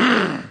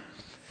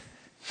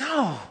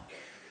 No,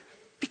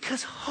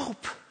 because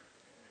hope.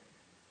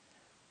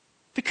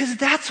 Because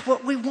that's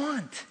what we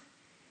want.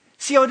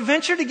 See, I would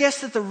venture to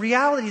guess that the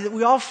reality that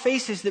we all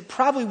face is that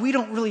probably we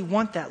don't really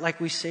want that like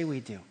we say we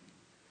do.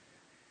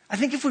 I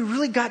think if we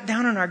really got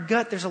down in our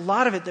gut, there's a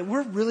lot of it that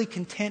we're really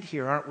content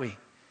here, aren't we?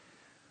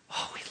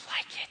 Oh, we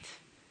like it.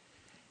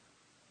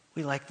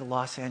 We like the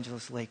Los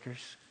Angeles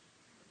Lakers,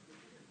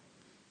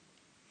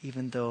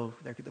 even though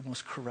they're the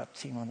most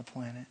corrupt team on the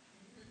planet.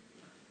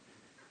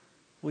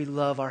 We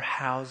love our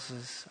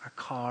houses, our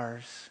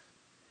cars.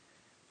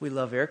 We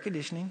love air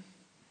conditioning,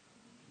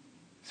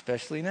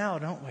 especially now,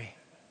 don't we?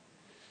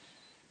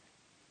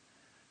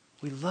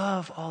 We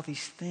love all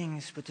these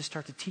things, but to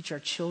start to teach our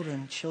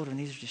children,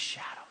 these are just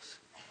shadows.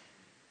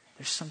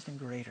 There's something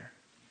greater.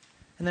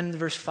 And then in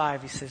verse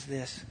 5, he says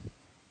this.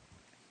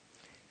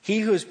 He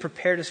who has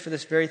prepared us for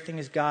this very thing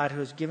is God, who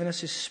has given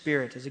us his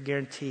Spirit as a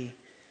guarantee.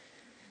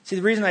 See,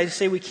 the reason I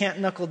say we can't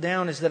knuckle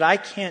down is that I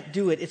can't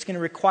do it. It's going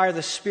to require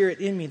the Spirit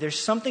in me. There's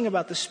something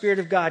about the Spirit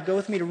of God. Go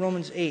with me to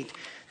Romans 8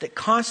 that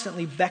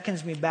constantly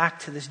beckons me back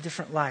to this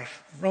different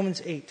life.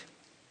 Romans 8.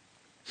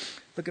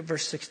 Look at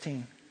verse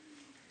 16.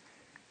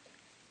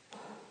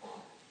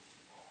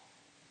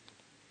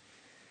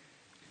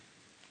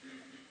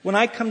 When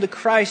I come to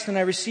Christ and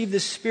I receive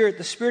this Spirit,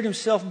 the Spirit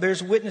himself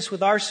bears witness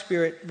with our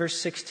spirit, verse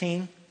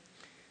 16,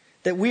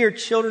 that we are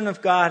children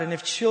of God, and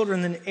if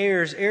children, then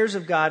heirs, heirs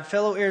of God,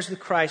 fellow heirs with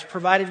Christ,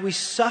 provided we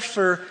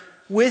suffer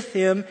with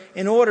him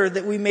in order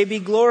that we may be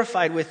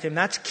glorified with him.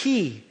 That's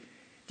key.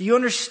 Do you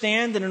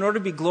understand that in order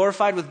to be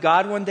glorified with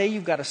God one day,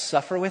 you've got to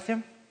suffer with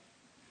him?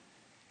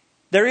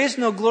 There is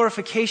no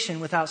glorification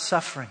without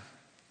suffering.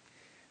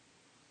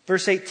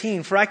 Verse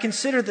 18, for I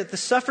consider that the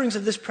sufferings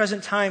of this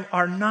present time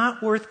are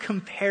not worth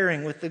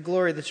comparing with the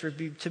glory that's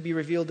to be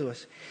revealed to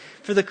us.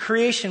 For the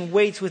creation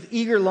waits with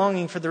eager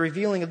longing for the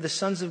revealing of the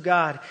sons of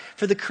God.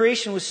 For the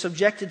creation was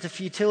subjected to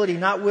futility,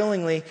 not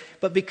willingly,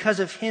 but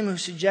because of him who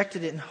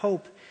subjected it in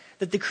hope,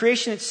 that the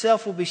creation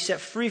itself will be set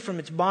free from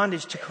its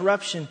bondage to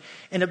corruption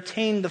and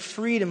obtain the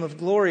freedom of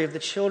glory of the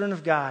children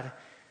of God.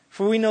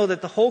 For we know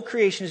that the whole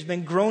creation has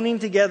been groaning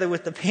together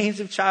with the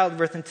pains of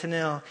childbirth until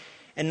now.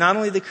 And not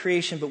only the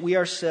creation, but we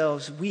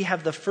ourselves, we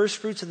have the first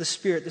fruits of the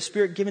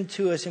Spirit given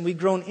to us, and we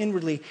groan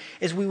inwardly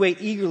as we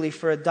wait eagerly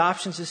for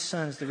adoptions as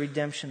sons, the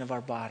redemption of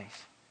our bodies.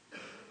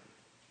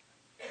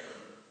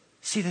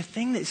 See, the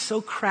thing that's so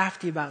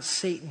crafty about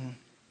Satan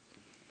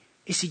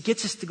is he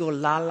gets us to go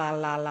la, la,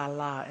 la, la,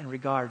 la in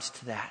regards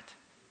to that.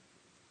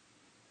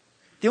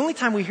 The only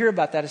time we hear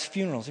about that is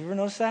funerals. Have you ever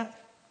noticed that?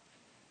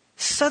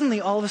 Suddenly,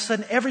 all of a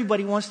sudden,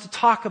 everybody wants to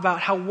talk about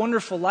how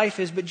wonderful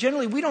life is, but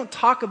generally we don't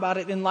talk about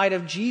it in light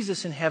of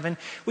Jesus in heaven.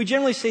 We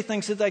generally say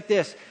things like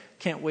this: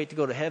 can't wait to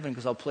go to heaven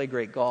because I'll play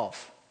great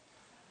golf.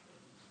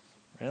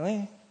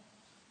 Really?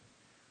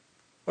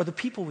 Or the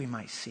people we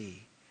might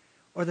see,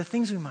 or the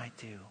things we might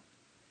do.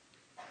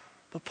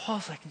 But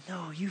Paul's like,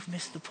 no, you've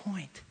missed the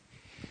point.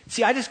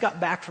 See, I just got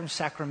back from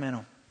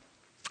Sacramento.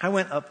 I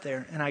went up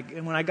there,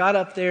 and when I got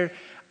up there,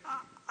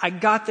 I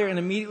got there, and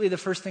immediately the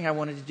first thing I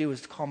wanted to do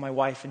was to call my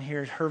wife and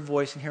hear her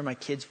voice and hear my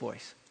kids'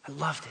 voice. I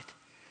loved it.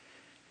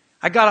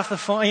 I got off the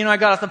phone, I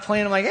got off the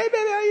plane. I'm like, hey,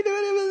 baby, how you doing?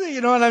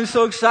 And I'm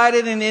so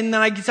excited. And then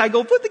I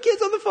go, put the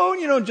kids on the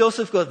phone. And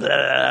Joseph goes,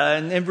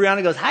 and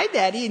Brianna goes, hi,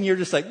 Daddy. And you're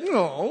just like,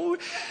 no.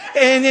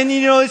 And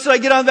then, so I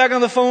get back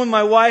on the phone with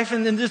my wife.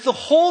 And then just the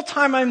whole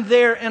time I'm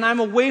there and I'm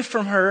away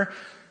from her,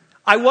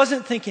 I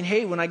wasn't thinking,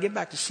 hey, when I get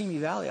back to Simi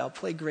Valley, I'll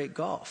play great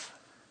golf.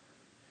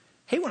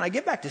 Hey, when I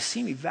get back to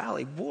Simi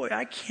Valley, boy,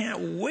 I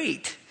can't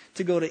wait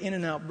to go to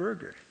In-N-Out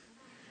Burger.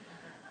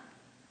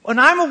 When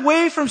I'm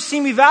away from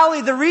Simi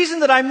Valley, the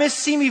reason that I miss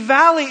Simi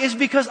Valley is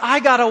because I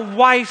got a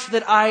wife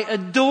that I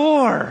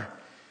adore.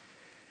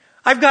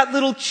 I've got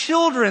little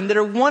children that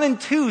are 1 and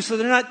 2, so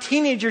they're not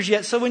teenagers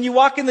yet. So when you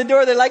walk in the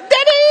door, they're like,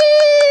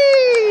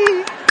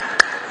 Daddy!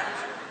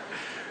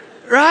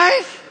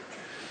 Right?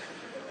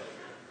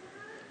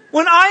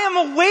 When I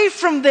am away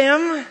from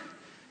them,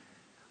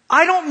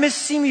 I don't miss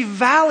Simi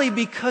Valley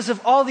because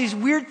of all these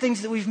weird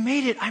things that we've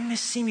made it. I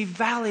miss Simi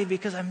Valley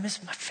because I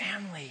miss my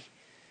family.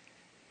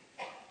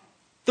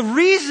 The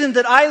reason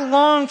that I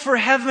long for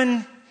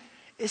heaven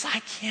is I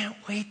can't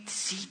wait to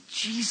see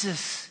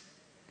Jesus.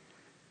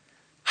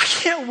 I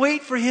can't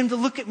wait for him to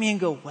look at me and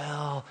go,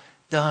 well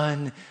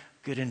done,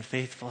 good and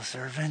faithful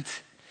servant.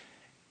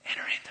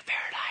 Enter into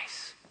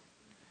paradise.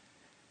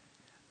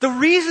 The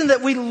reason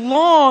that we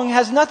long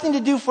has nothing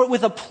to do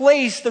with a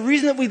place. The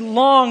reason that we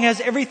long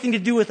has everything to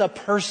do with a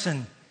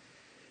person.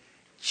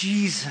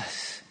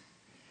 Jesus.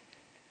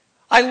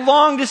 I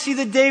long to see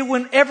the day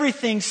when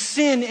everything,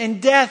 sin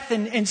and death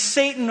and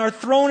Satan are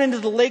thrown into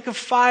the lake of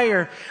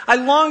fire. I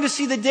long to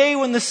see the day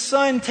when the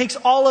Son takes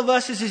all of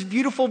us as his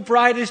beautiful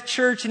bride, his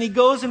church, and he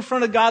goes in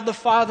front of God the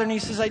Father and he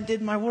says, I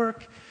did my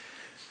work.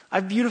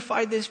 I've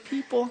beautified this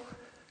people.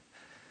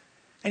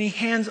 And he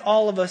hands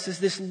all of us as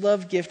this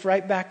love gift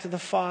right back to the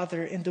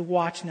Father and to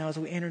watch now as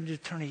we enter into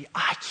eternity.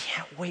 I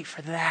can't wait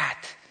for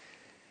that.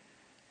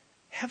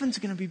 Heaven's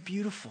going to be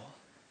beautiful.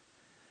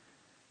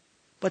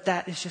 But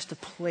that is just a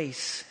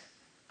place.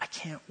 I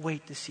can't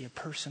wait to see a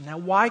person. Now,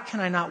 why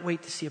can I not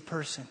wait to see a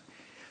person?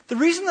 The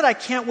reason that I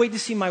can't wait to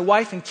see my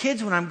wife and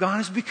kids when I'm gone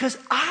is because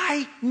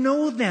I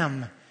know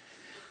them.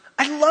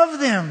 I love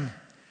them.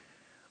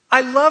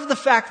 I love the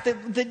fact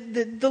that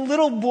the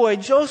little boy,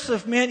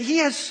 Joseph, man, he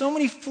has so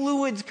many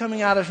fluids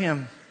coming out of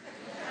him.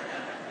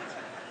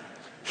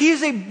 He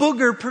is a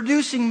booger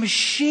producing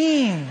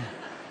machine.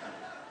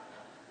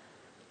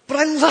 But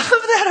I love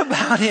that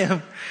about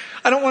him.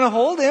 I don't want to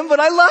hold him, but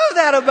I love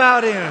that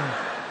about him.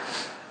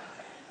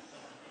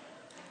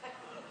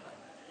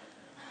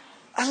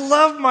 I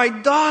love my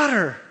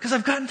daughter because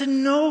I've gotten to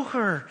know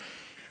her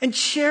and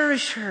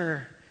cherish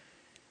her.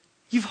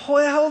 You've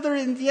held her,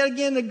 and yet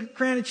again,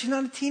 granted, she's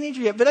not a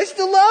teenager yet, but I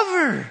still love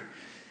her.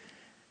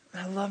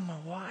 And I love my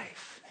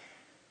wife.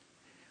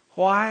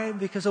 Why?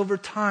 Because over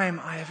time,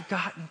 I have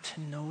gotten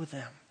to know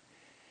them.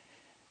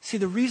 See,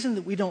 the reason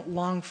that we don't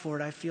long for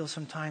it, I feel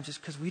sometimes, is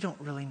because we don't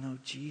really know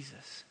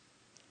Jesus.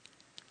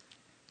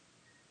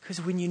 Because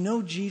when you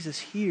know Jesus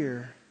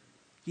here,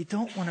 you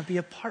don't want to be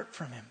apart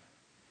from him.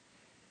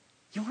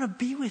 You want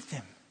to be with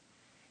him.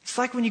 It's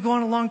like when you go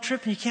on a long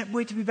trip and you can't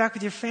wait to be back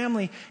with your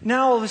family.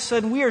 Now all of a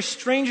sudden we are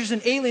strangers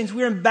and aliens.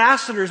 We're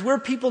ambassadors. We're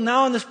people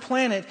now on this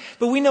planet.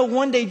 But we know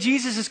one day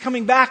Jesus is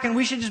coming back and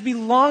we should just be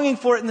longing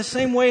for it in the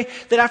same way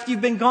that after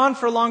you've been gone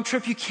for a long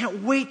trip, you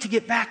can't wait to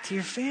get back to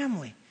your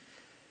family.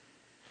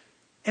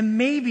 And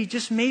maybe,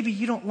 just maybe,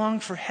 you don't long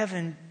for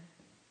heaven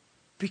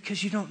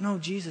because you don't know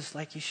Jesus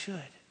like you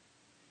should.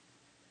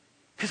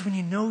 Because when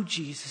you know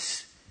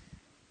Jesus,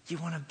 you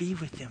want to be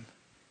with him.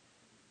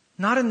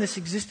 Not in this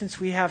existence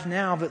we have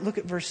now, but look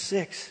at verse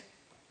 6.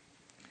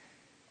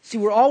 See,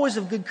 we're always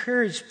of good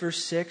courage,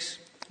 verse 6,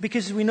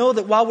 because we know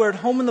that while we're at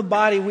home in the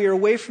body, we are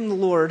away from the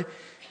Lord.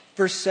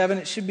 Verse 7,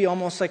 it should be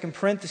almost like in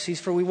parentheses,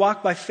 for we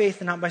walk by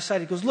faith and not by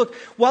sight. He goes, look,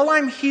 while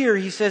I'm here,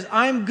 he says,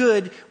 I'm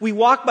good. We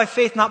walk by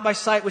faith, not by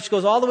sight, which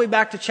goes all the way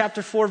back to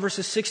chapter 4,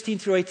 verses 16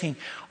 through 18.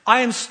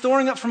 I am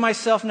storing up for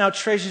myself now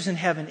treasures in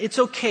heaven. It's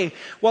okay.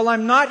 While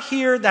I'm not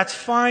here, that's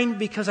fine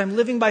because I'm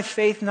living by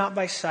faith, not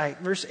by sight.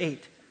 Verse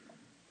 8.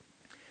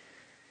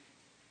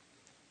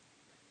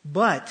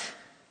 But,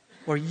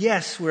 or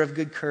yes, we're of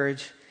good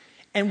courage.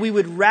 and we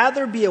would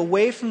rather be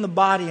away from the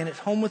body and at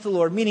home with the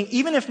Lord, meaning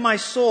even if my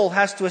soul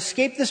has to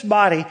escape this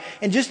body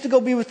and just to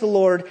go be with the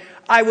Lord,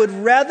 I would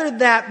rather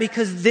that,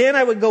 because then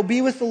I would go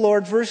be with the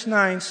Lord. Verse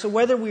 9, so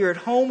whether we are at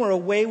home or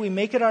away, we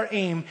make it our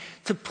aim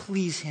to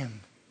please Him.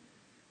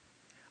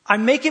 I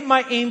make it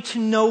my aim to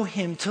know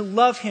Him, to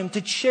love Him,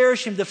 to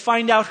cherish Him, to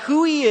find out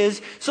who He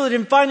is, so that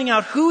in finding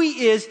out who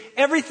He is,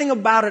 everything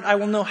about it, I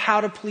will know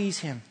how to please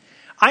Him.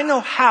 I know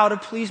how to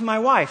please my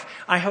wife.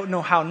 I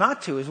know how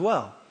not to as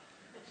well.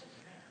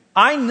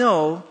 I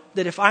know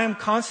that if I am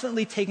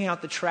constantly taking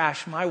out the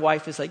trash, my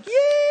wife is like,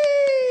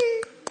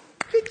 yay,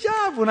 good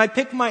job, when I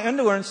pick my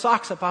underwear and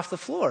socks up off the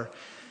floor.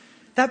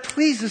 That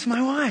pleases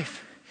my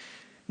wife.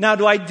 Now,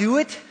 do I do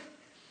it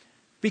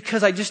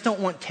because I just don't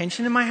want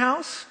tension in my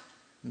house?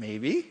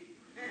 Maybe.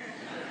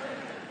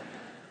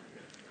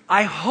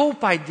 I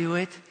hope I do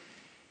it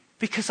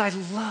because I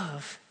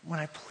love when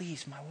I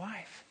please my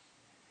wife.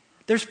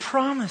 There's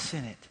promise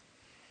in it.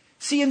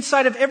 See,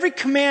 inside of every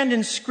command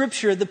in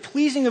Scripture, the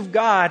pleasing of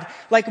God,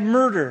 like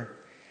murder.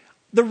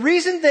 The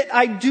reason that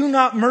I do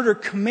not murder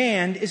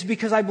command is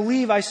because I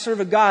believe I serve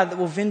a God that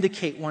will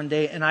vindicate one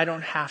day and I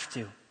don't have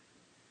to.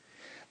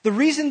 The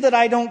reason that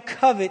I don't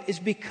covet is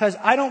because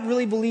I don't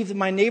really believe that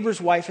my neighbor's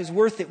wife is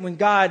worth it when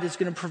God is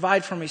going to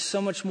provide for me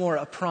so much more,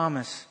 a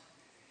promise.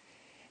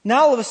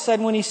 Now all of a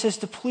sudden when He says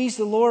to please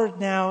the Lord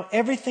now,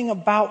 everything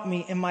about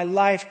me in my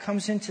life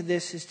comes into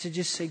this is to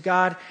just say,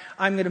 God,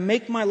 I'm going to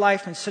make my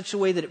life in such a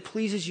way that it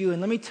pleases You.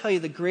 And let me tell you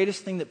the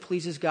greatest thing that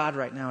pleases God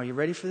right now. Are you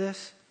ready for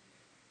this?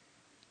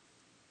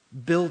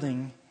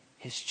 Building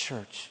His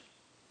church.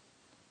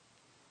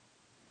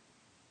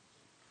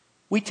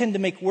 We tend to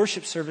make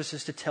worship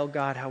services to tell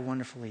God how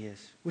wonderful He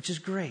is, which is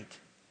great.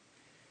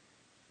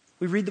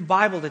 We read the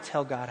Bible to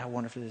tell God how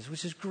wonderful it is,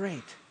 which is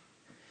great.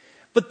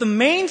 But the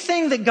main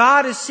thing that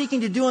God is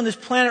seeking to do on this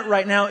planet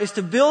right now is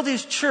to build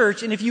His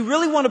church. And if you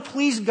really want to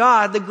please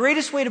God, the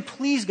greatest way to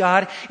please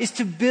God is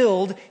to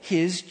build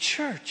His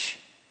church.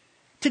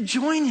 To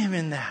join Him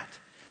in that.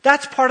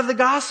 That's part of the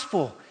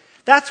gospel.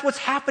 That's what's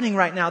happening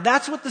right now.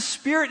 That's what the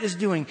Spirit is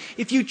doing.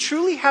 If you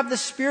truly have the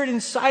Spirit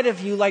inside of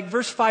you, like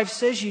verse 5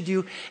 says you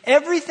do,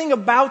 everything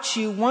about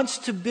you wants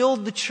to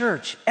build the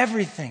church.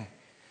 Everything.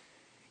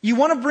 You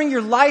want to bring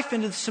your life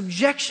into the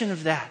subjection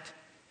of that.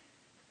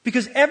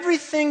 Because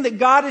everything that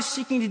God is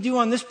seeking to do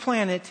on this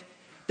planet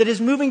that is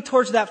moving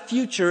towards that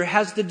future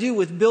has to do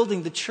with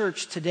building the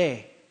church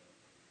today.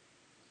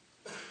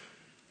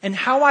 And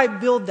how I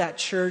build that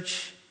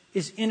church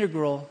is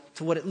integral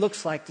to what it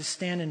looks like to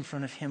stand in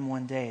front of Him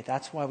one day.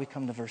 That's why we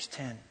come to verse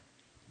 10.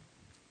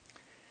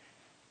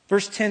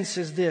 Verse 10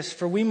 says this,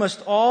 for we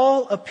must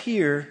all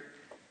appear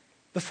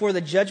before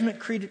the judgment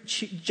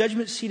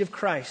seat of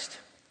Christ,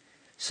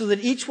 so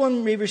that each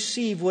one may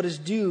receive what is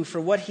due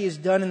for what he has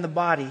done in the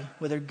body,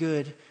 whether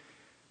good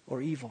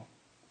or evil.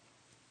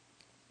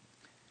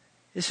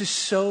 This is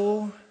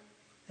so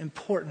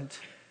important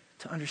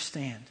to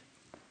understand.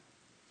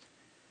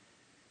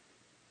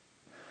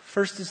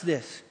 First is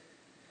this.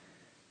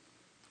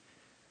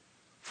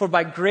 For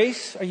by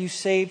grace are you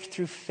saved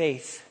through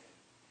faith,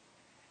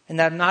 and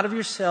that not of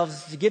yourselves,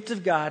 it's the gift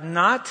of God,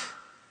 not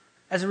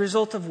as a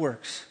result of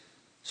works,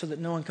 so that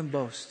no one can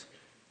boast.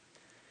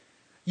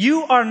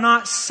 You are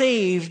not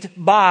saved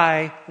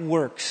by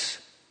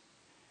works.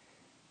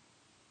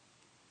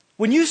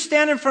 When you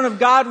stand in front of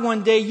God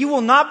one day, you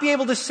will not be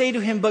able to say to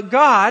Him, but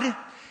God,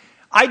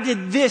 I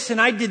did this and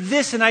I did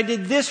this and I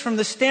did this from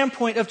the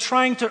standpoint of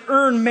trying to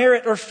earn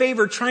merit or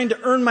favor, trying to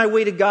earn my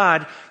way to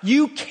God.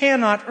 You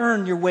cannot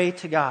earn your way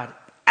to God.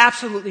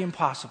 Absolutely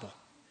impossible.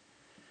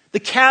 The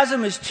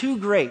chasm is too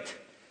great.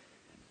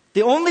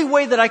 The only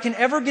way that I can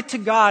ever get to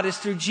God is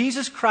through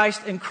Jesus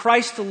Christ and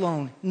Christ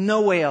alone.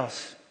 No way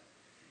else.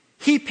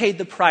 He paid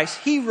the price.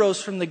 He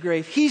rose from the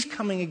grave. He's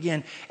coming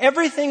again.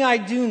 Everything I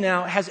do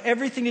now has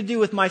everything to do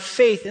with my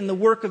faith in the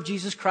work of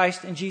Jesus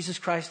Christ and Jesus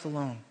Christ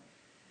alone.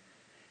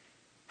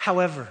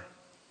 However,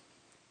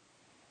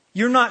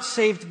 you're not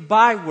saved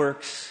by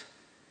works,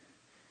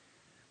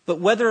 but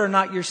whether or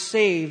not you're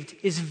saved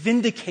is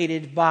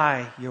vindicated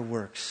by your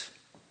works.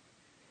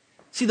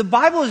 See, the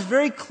Bible is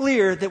very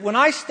clear that when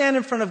I stand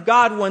in front of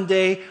God one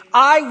day,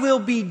 I will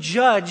be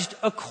judged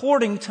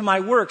according to my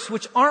works,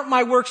 which aren't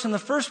my works in the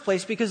first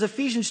place, because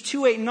Ephesians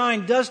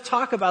 2:8-9 does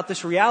talk about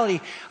this reality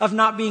of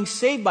not being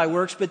saved by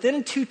works. But then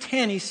in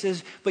 2:10 he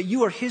says, but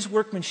you are His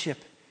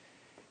workmanship,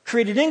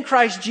 created in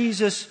Christ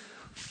Jesus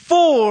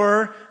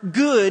for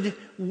good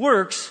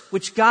works,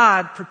 which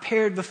God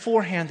prepared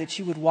beforehand that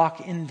you would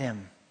walk in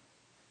them.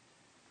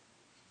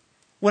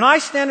 When I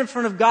stand in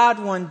front of God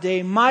one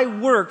day, my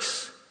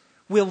works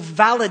will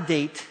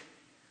validate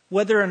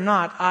whether or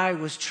not I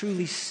was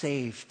truly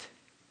saved.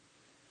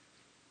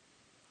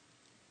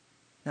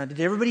 Now, did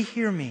everybody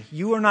hear me?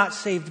 You are not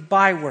saved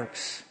by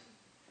works,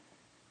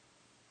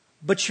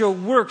 but your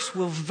works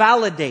will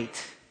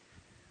validate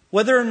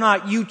whether or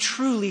not you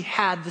truly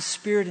had the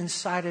Spirit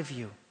inside of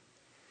you.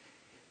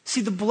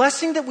 See, the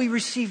blessing that we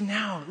receive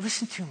now,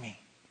 listen to me.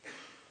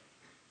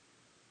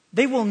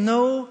 They will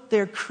know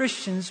they're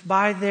Christians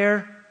by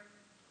their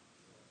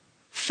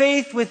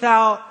Faith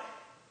without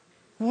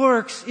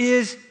works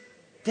is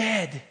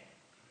dead.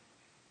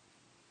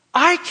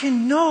 I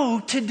can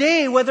know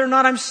today whether or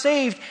not I'm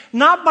saved,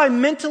 not by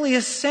mentally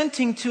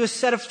assenting to a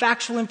set of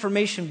factual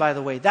information, by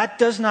the way. That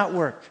does not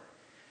work.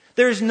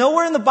 There is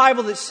nowhere in the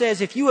Bible that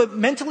says if you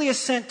mentally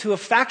assent to a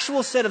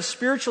factual set of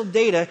spiritual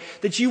data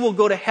that you will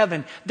go to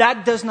heaven.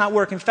 That does not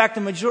work. In fact,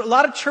 a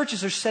lot of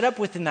churches are set up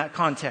within that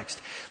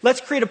context. Let's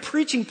create a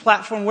preaching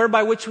platform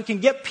whereby which we can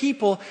get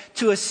people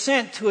to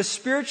assent to a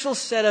spiritual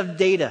set of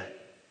data.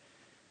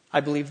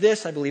 I believe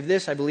this, I believe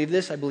this, I believe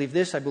this, I believe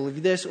this, I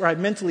believe this, or I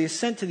mentally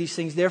assent to these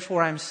things,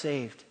 therefore I'm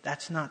saved.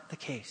 That's not the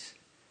case.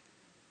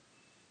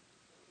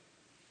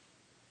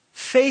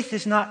 Faith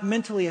is not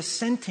mentally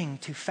assenting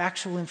to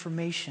factual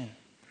information.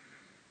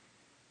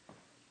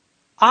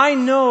 I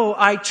know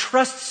I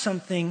trust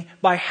something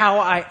by how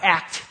I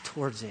act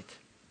towards it.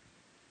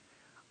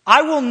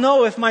 I will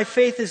know if my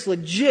faith is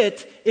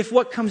legit if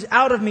what comes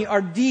out of me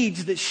are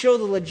deeds that show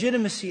the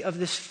legitimacy of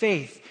this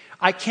faith.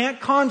 I can't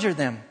conjure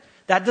them.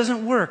 That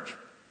doesn't work.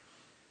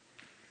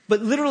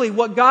 But literally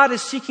what God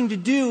is seeking to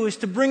do is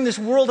to bring this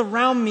world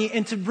around me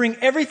and to bring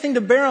everything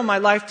to bear on my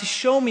life to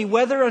show me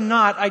whether or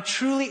not I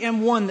truly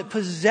am one that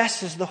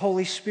possesses the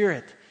Holy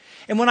Spirit.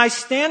 And when I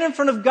stand in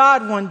front of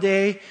God one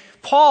day,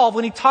 Paul,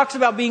 when he talks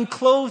about being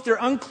clothed or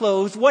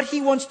unclothed, what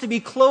he wants to be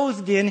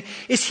clothed in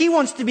is he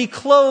wants to be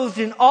clothed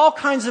in all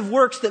kinds of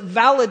works that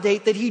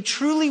validate that he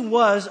truly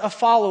was a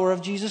follower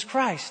of Jesus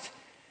Christ.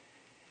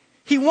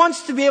 He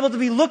wants to be able to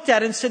be looked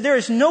at and said, there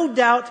is no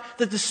doubt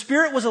that the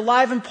Spirit was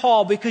alive in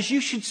Paul because you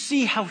should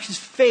see how his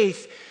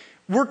faith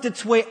worked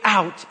its way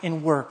out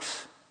in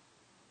works.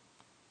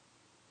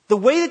 The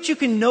way that you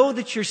can know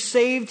that you're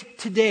saved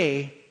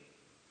today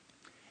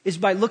is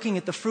by looking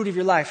at the fruit of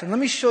your life. And let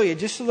me show you,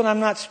 just so that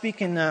I'm not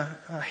speaking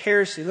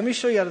heresy, let me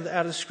show you out of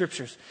the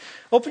Scriptures.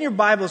 Open your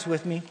Bibles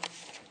with me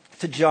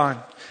to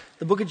John,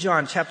 the book of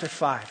John, chapter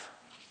 5.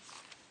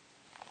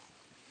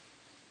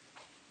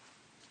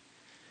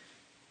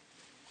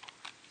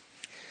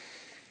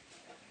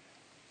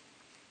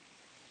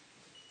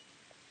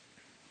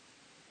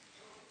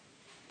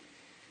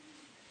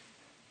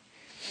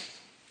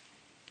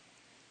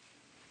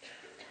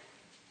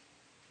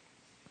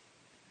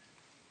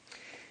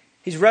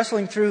 He's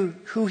wrestling through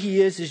who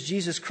he is as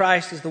Jesus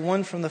Christ, as the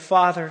one from the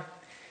Father.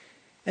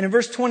 And in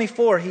verse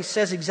 24, he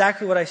says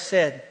exactly what I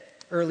said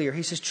earlier.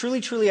 He says, truly,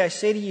 truly, I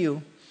say to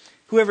you,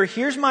 whoever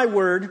hears my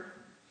word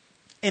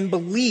and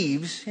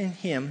believes in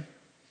him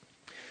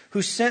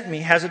who sent me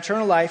has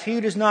eternal life. He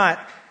who does not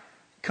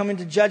come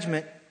into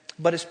judgment,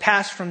 but is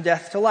passed from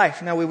death to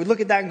life. Now, we would look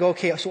at that and go,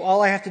 okay, so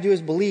all I have to do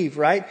is believe,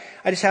 right?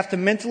 I just have to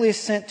mentally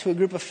assent to a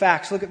group of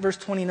facts. Look at verse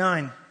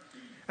 29.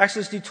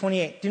 Actually, let's do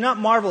 28. Do not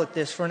marvel at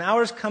this, for an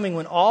hour is coming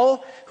when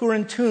all who are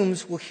in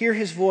tombs will hear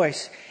his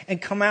voice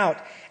and come out.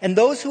 And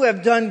those who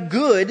have done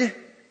good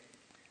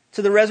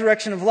to the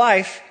resurrection of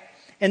life,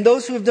 and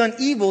those who have done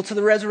evil to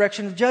the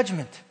resurrection of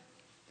judgment.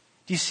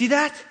 Do you see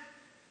that?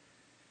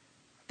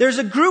 There's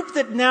a group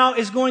that now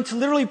is going to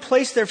literally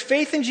place their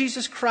faith in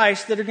Jesus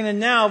Christ that are going to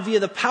now, via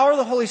the power of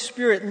the Holy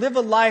Spirit, live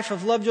a life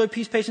of love, joy,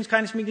 peace, patience,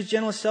 kindness, meekness,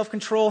 gentleness,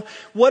 self-control.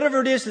 Whatever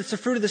it is that's the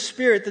fruit of the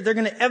Spirit, that they're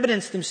going to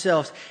evidence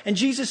themselves. And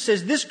Jesus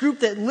says this group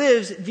that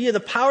lives via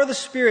the power of the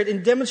Spirit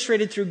and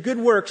demonstrated through good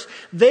works,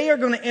 they are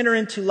going to enter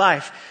into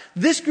life.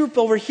 This group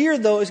over here,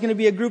 though, is going to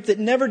be a group that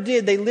never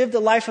did. They lived a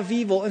life of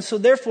evil, and so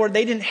therefore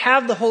they didn't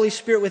have the Holy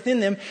Spirit within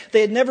them.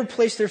 They had never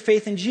placed their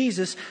faith in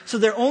Jesus. So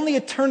their only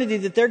eternity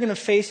that they're going to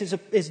face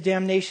is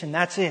damnation.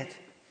 That's it.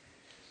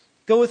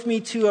 Go with me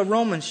to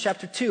Romans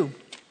chapter 2.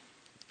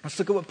 Let's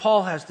look at what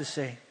Paul has to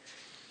say.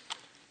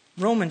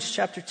 Romans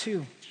chapter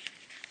 2.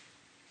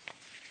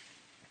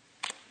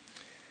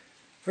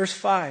 Verse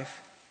 5.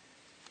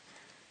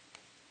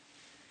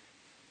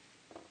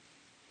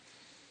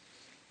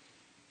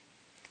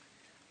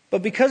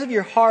 But because of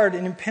your hard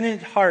and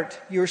impenitent heart,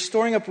 you are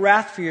storing up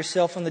wrath for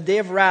yourself on the day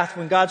of wrath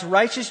when God's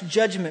righteous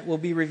judgment will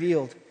be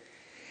revealed.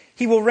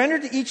 He will render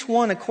to each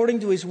one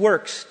according to his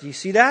works. Do you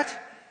see that?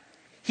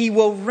 He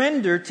will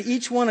render to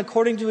each one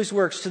according to his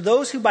works. To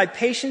those who by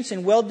patience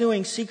and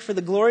well-doing seek for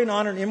the glory and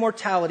honor and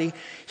immortality,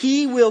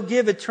 he will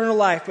give eternal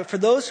life. But for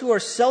those who are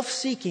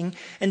self-seeking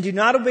and do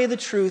not obey the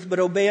truth but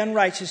obey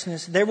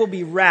unrighteousness, there will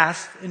be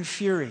wrath and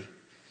fury.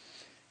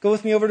 Go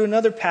with me over to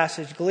another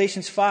passage,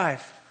 Galatians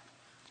 5.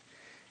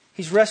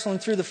 He's wrestling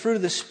through the fruit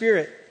of the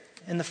Spirit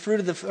and the fruit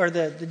of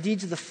the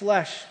deeds of the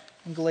flesh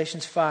in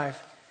Galatians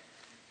 5.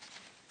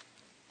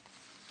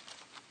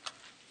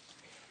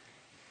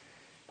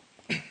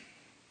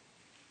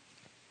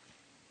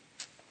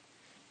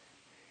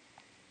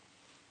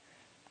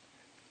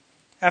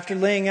 After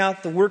laying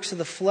out the works of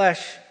the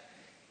flesh,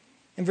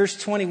 in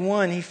verse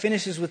 21, he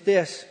finishes with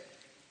this.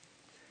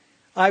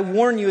 I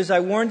warn you, as I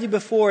warned you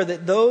before,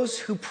 that those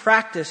who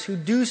practice, who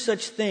do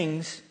such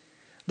things,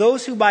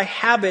 those who by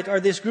habit are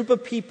this group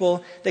of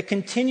people that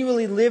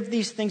continually live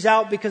these things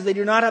out because they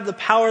do not have the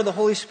power of the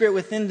Holy Spirit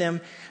within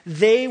them,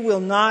 they will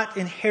not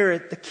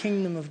inherit the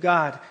kingdom of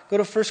God. Go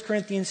to 1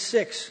 Corinthians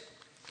 6.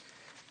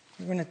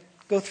 We're going to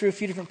go through a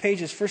few different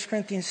pages. 1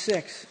 Corinthians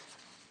 6.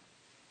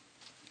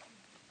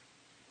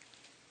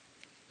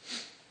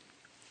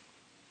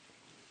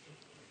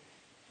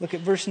 Look at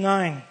verse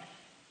 9.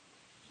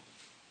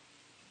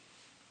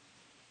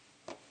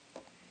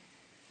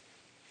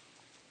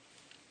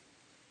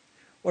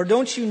 Or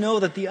don't you know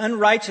that the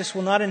unrighteous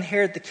will not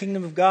inherit the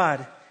kingdom of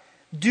God?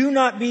 Do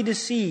not be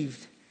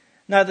deceived.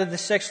 Neither the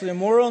sexually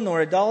immoral,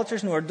 nor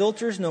idolaters, nor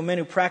adulterers, nor men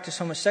who practice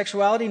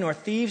homosexuality, nor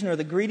thieves, nor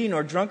the greedy,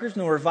 nor drunkards,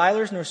 nor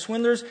revilers, nor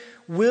swindlers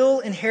will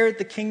inherit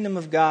the kingdom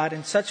of God.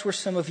 And such were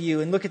some of you.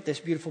 And look at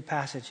this beautiful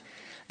passage.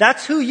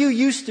 That's who you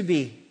used to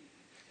be.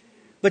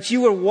 But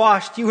you were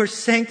washed, you were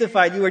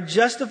sanctified, you were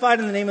justified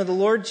in the name of the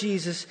Lord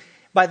Jesus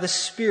by the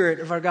Spirit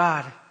of our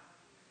God.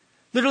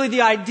 Literally,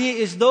 the idea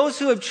is those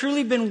who have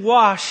truly been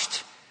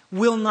washed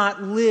will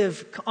not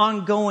live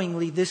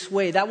ongoingly this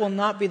way. That will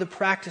not be the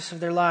practice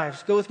of their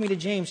lives. Go with me to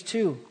James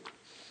 2.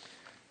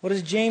 What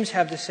does James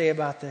have to say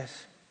about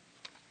this?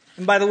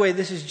 And by the way,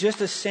 this is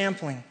just a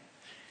sampling.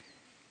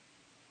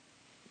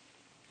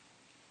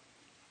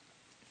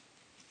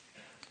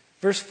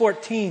 Verse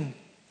 14.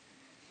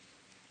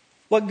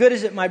 What good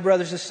is it, my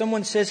brothers, if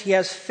someone says he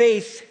has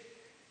faith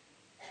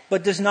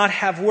but does not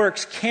have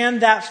works?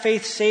 Can that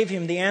faith save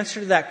him? The answer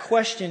to that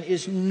question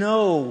is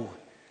no.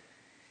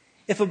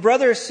 If a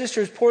brother or sister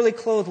is poorly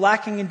clothed,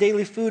 lacking in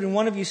daily food, and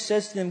one of you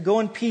says to them,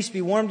 go in peace,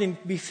 be warmed and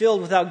be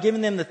filled, without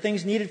giving them the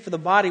things needed for the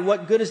body,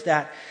 what good is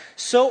that?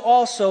 So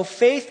also,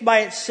 faith by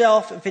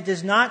itself, if it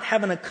does not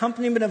have an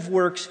accompaniment of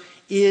works,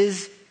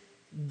 is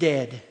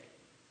dead.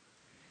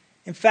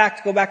 In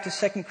fact, go back to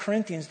 2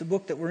 Corinthians, the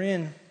book that we're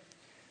in.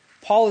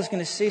 Paul is going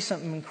to say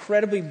something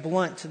incredibly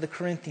blunt to the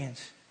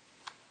Corinthians.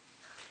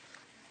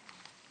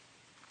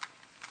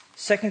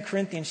 2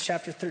 Corinthians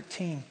chapter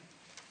 13.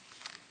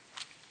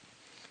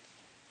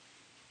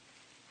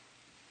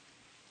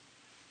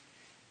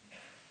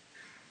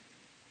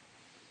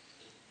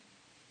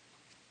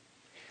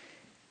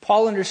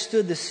 Paul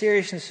understood the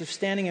seriousness of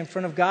standing in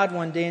front of God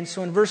one day, and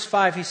so in verse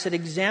 5 he said,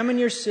 examine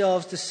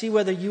yourselves to see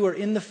whether you are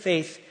in the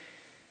faith.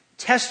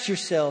 Test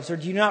yourselves, or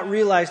do you not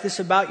realize this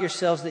about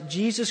yourselves, that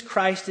Jesus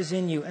Christ is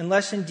in you,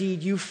 unless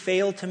indeed you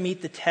fail to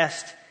meet the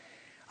test.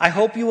 I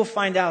hope you will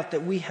find out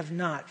that we have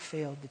not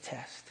failed the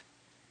test.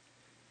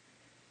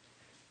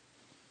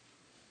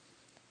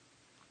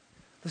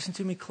 Listen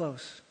to me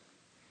close.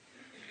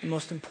 The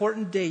most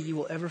important day you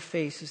will ever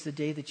face is the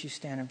day that you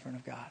stand in front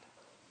of God.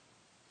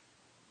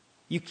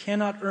 You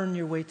cannot earn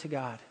your way to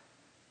God.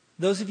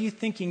 Those of you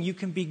thinking you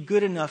can be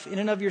good enough in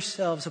and of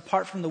yourselves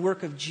apart from the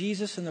work of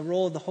Jesus and the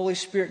role of the Holy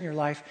Spirit in your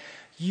life,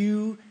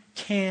 you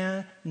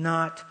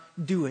cannot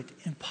do it.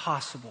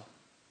 Impossible.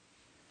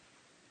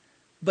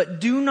 But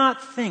do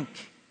not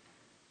think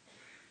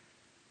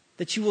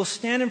that you will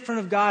stand in front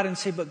of God and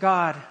say, but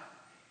God,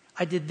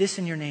 I did this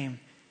in your name,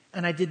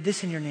 and I did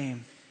this in your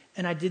name,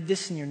 and I did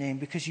this in your name,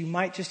 because you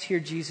might just hear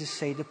Jesus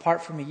say,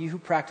 depart from me, you who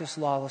practice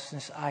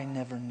lawlessness, I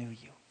never knew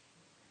you.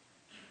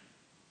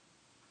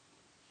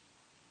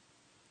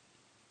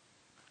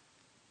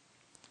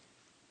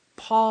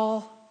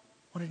 Paul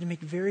wanted to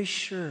make very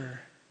sure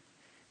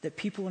that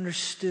people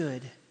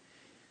understood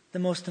the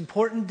most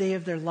important day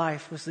of their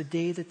life was the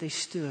day that they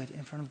stood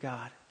in front of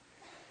God.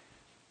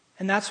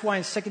 And that's why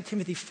in 2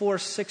 Timothy 4,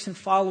 6 and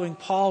following,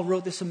 Paul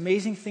wrote this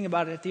amazing thing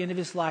about it at the end of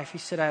his life. He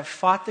said, I have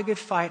fought the good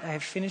fight, I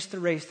have finished the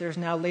race, there is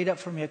now laid up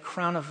for me a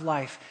crown of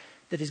life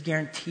that is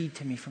guaranteed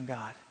to me from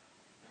God.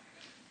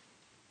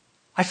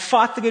 I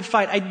fought the good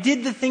fight. I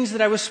did the things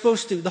that I was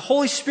supposed to. The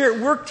Holy Spirit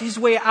worked His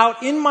way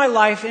out in my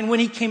life, and when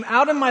He came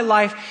out in my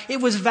life, it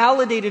was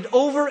validated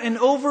over and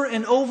over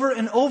and over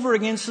and over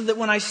again, so that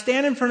when I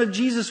stand in front of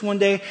Jesus one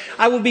day,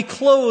 I will be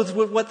clothed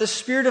with what the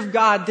Spirit of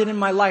God did in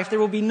my life. There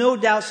will be no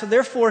doubt. So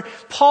therefore,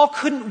 Paul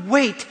couldn't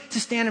wait to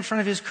stand in front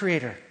of his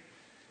Creator,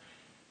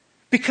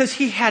 because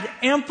he had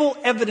ample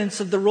evidence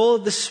of the role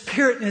of the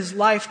Spirit in his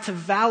life to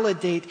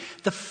validate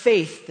the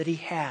faith that he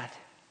had.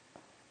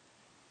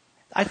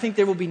 I think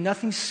there will be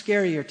nothing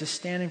scarier to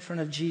stand in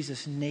front of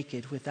Jesus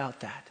naked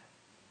without that.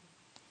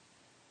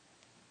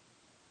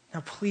 Now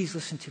please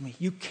listen to me.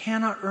 You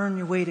cannot earn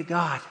your way to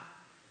God.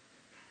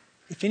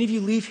 If any of you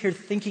leave here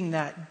thinking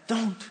that,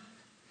 don't.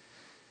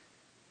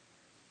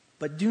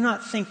 But do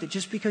not think that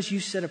just because you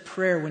said a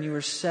prayer when you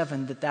were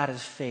 7, that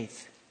is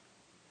faith.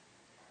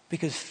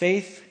 Because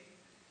faith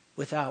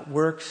without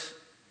works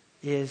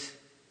is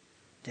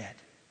dead.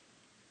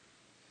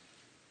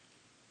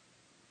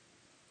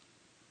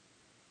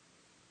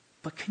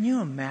 But can you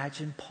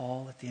imagine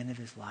Paul at the end of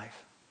his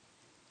life?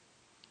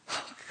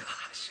 Oh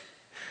gosh.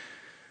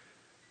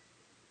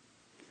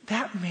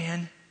 That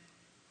man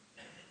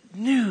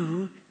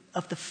knew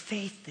of the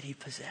faith that he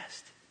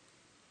possessed.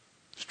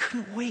 He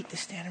couldn't wait to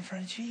stand in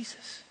front of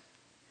Jesus.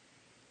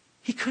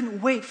 He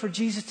couldn't wait for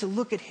Jesus to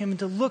look at him and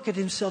to look at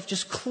himself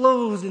just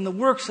clothed in the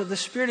works of the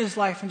Spirit in his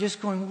life and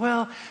just going,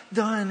 well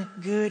done,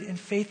 good and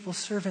faithful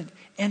servant,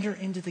 enter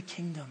into the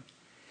kingdom.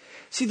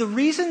 See, the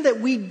reason that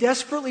we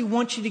desperately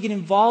want you to get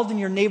involved in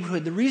your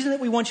neighborhood, the reason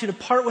that we want you to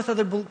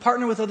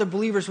partner with other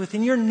believers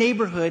within your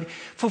neighborhood,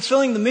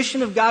 fulfilling the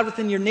mission of God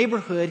within your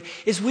neighborhood,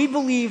 is we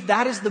believe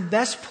that is the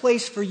best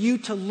place for you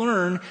to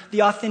learn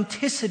the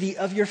authenticity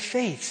of your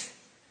faith.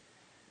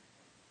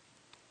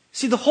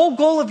 See, the whole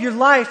goal of your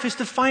life is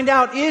to find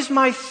out, is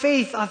my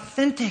faith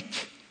authentic?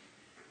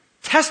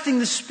 Testing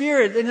the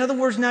Spirit. In other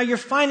words, now you're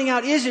finding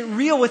out, is it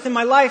real within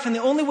my life? And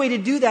the only way to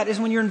do that is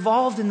when you're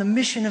involved in the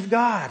mission of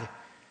God.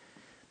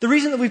 The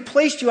reason that we've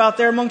placed you out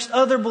there amongst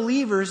other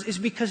believers is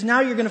because now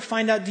you're going to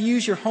find out, do you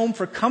use your home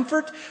for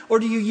comfort or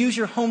do you use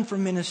your home for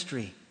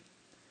ministry?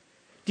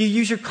 Do you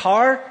use your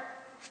car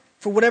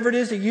for whatever it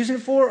is they're using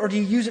it for, or do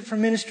you use it for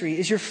ministry?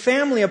 Is your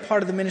family a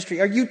part of the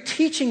ministry? Are you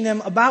teaching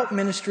them about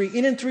ministry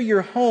in and through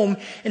your home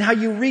and how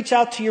you reach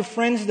out to your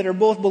friends that are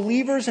both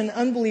believers and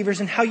unbelievers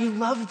and how you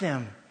love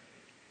them?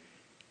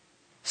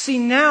 See,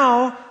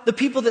 now, the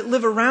people that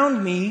live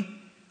around me,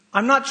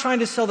 I'm not trying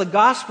to sell the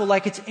gospel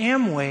like it's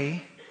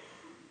Amway.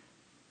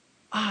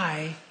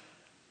 I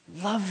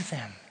love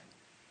them.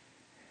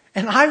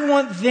 And I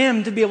want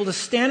them to be able to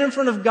stand in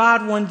front of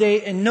God one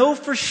day and know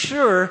for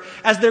sure,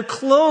 as they're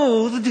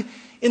clothed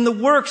in the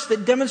works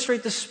that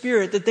demonstrate the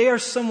Spirit, that they are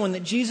someone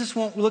that Jesus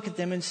won't look at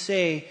them and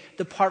say,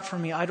 "Depart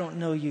from me, I don't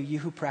know you, you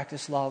who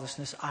practice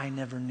lawlessness, I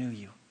never knew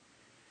you."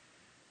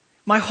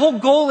 My whole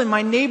goal in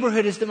my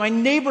neighborhood is that my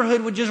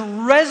neighborhood would just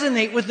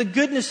resonate with the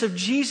goodness of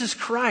Jesus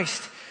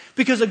Christ.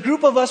 Because a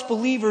group of us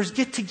believers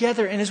get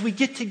together, and as we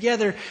get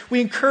together,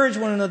 we encourage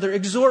one another,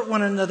 exhort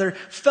one another,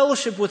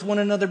 fellowship with one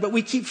another, but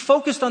we keep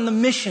focused on the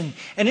mission.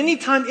 And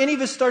anytime any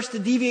of us starts to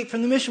deviate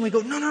from the mission, we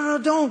go, no,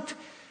 don't.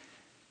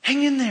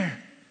 Hang in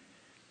there.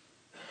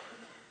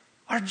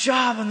 Our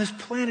job on this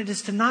planet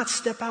is to not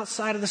step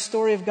outside of the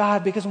story of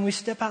God, because when we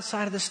step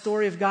outside of the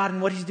story of God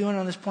and what He's doing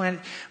on this planet,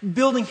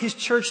 building His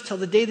church till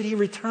the day that He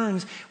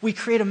returns, we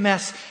create a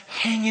mess.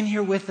 Hang in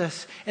here with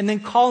us. And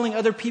then calling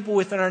other people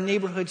within our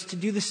neighborhoods to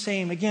do the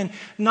same. Again,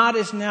 not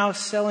as now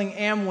selling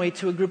Amway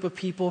to a group of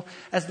people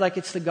as like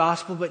it's the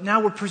gospel, but now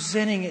we're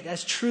presenting it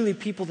as truly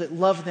people that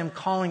love them,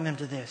 calling them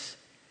to this.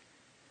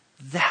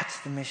 That's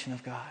the mission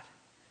of God.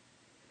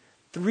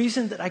 The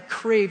reason that I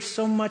crave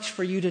so much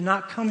for you to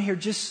not come here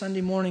just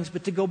Sunday mornings,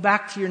 but to go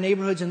back to your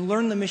neighborhoods and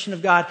learn the mission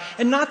of God,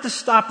 and not to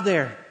stop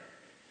there,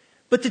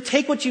 but to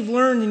take what you've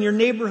learned in your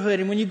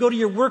neighborhood, and when you go to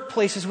your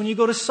workplaces, when you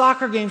go to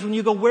soccer games, when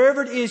you go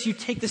wherever it is, you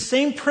take the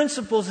same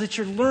principles that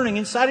you're learning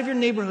inside of your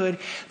neighborhood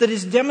that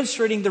is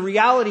demonstrating the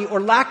reality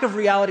or lack of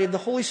reality of the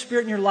Holy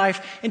Spirit in your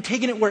life, and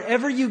taking it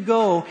wherever you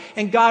go,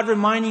 and God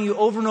reminding you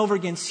over and over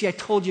again, "See, I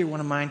told you you're one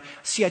of mine.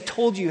 See, I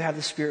told you you have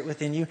the Spirit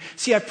within you.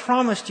 See, I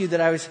promised you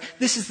that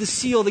this is the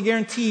seal, the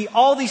guarantee.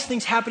 All these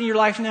things happen in your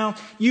life now.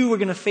 You are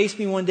going to face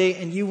me one day,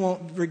 and you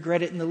won't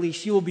regret it in the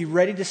least. You will be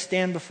ready to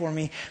stand before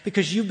me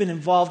because you've been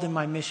involved in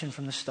my mission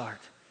from the start."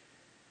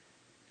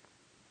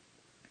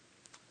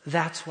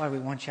 That's why we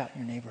want you out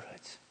in your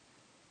neighborhoods.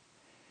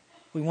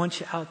 We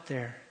want you out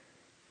there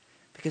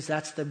because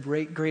that's the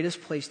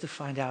greatest place to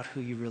find out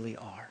who you really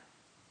are.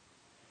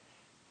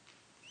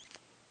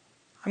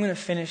 I'm going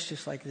to finish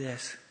just like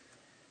this.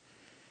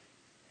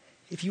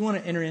 If you want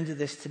to enter into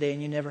this today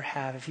and you never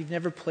have, if you've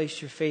never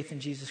placed your faith in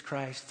Jesus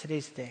Christ,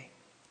 today's the day.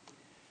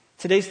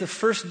 Today's the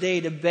first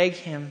day to beg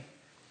Him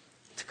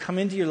to come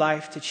into your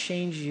life, to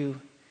change you,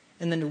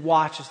 and then to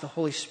watch as the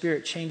Holy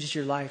Spirit changes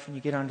your life and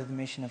you get onto the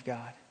mission of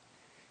God.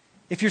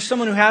 If you're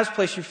someone who has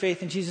placed your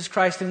faith in Jesus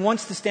Christ and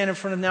wants to stand in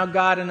front of now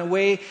God in a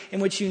way in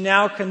which you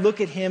now can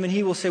look at Him and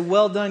He will say,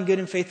 "Well done, good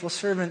and faithful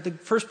servant," the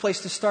first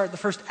place to start, the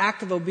first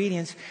act of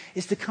obedience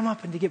is to come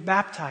up and to get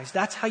baptized.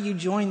 That's how you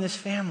join this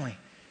family.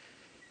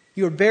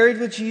 You are buried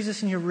with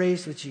Jesus and you're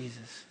raised with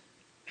Jesus.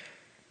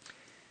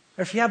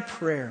 Or if you have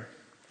prayer,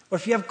 or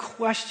if you have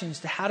questions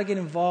to how to get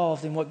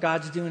involved in what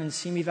God's doing in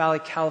Simi Valley,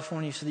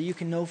 California, so that you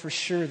can know for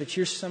sure that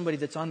you're somebody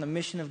that's on the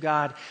mission of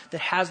God,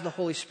 that has the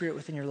Holy Spirit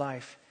within your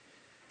life,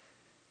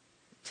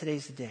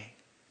 today's the day.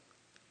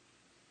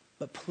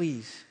 But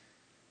please,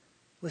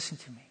 listen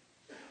to me.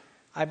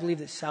 I believe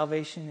that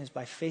salvation is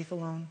by faith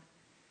alone,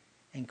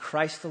 in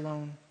Christ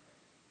alone.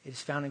 It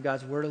is found in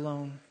God's Word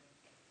alone,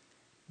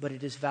 but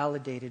it is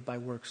validated by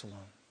works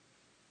alone.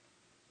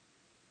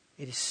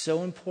 It is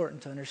so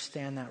important to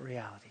understand that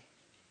reality.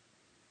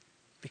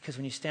 Because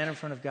when you stand in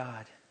front of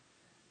God,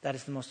 that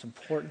is the most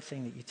important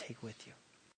thing that you take with you.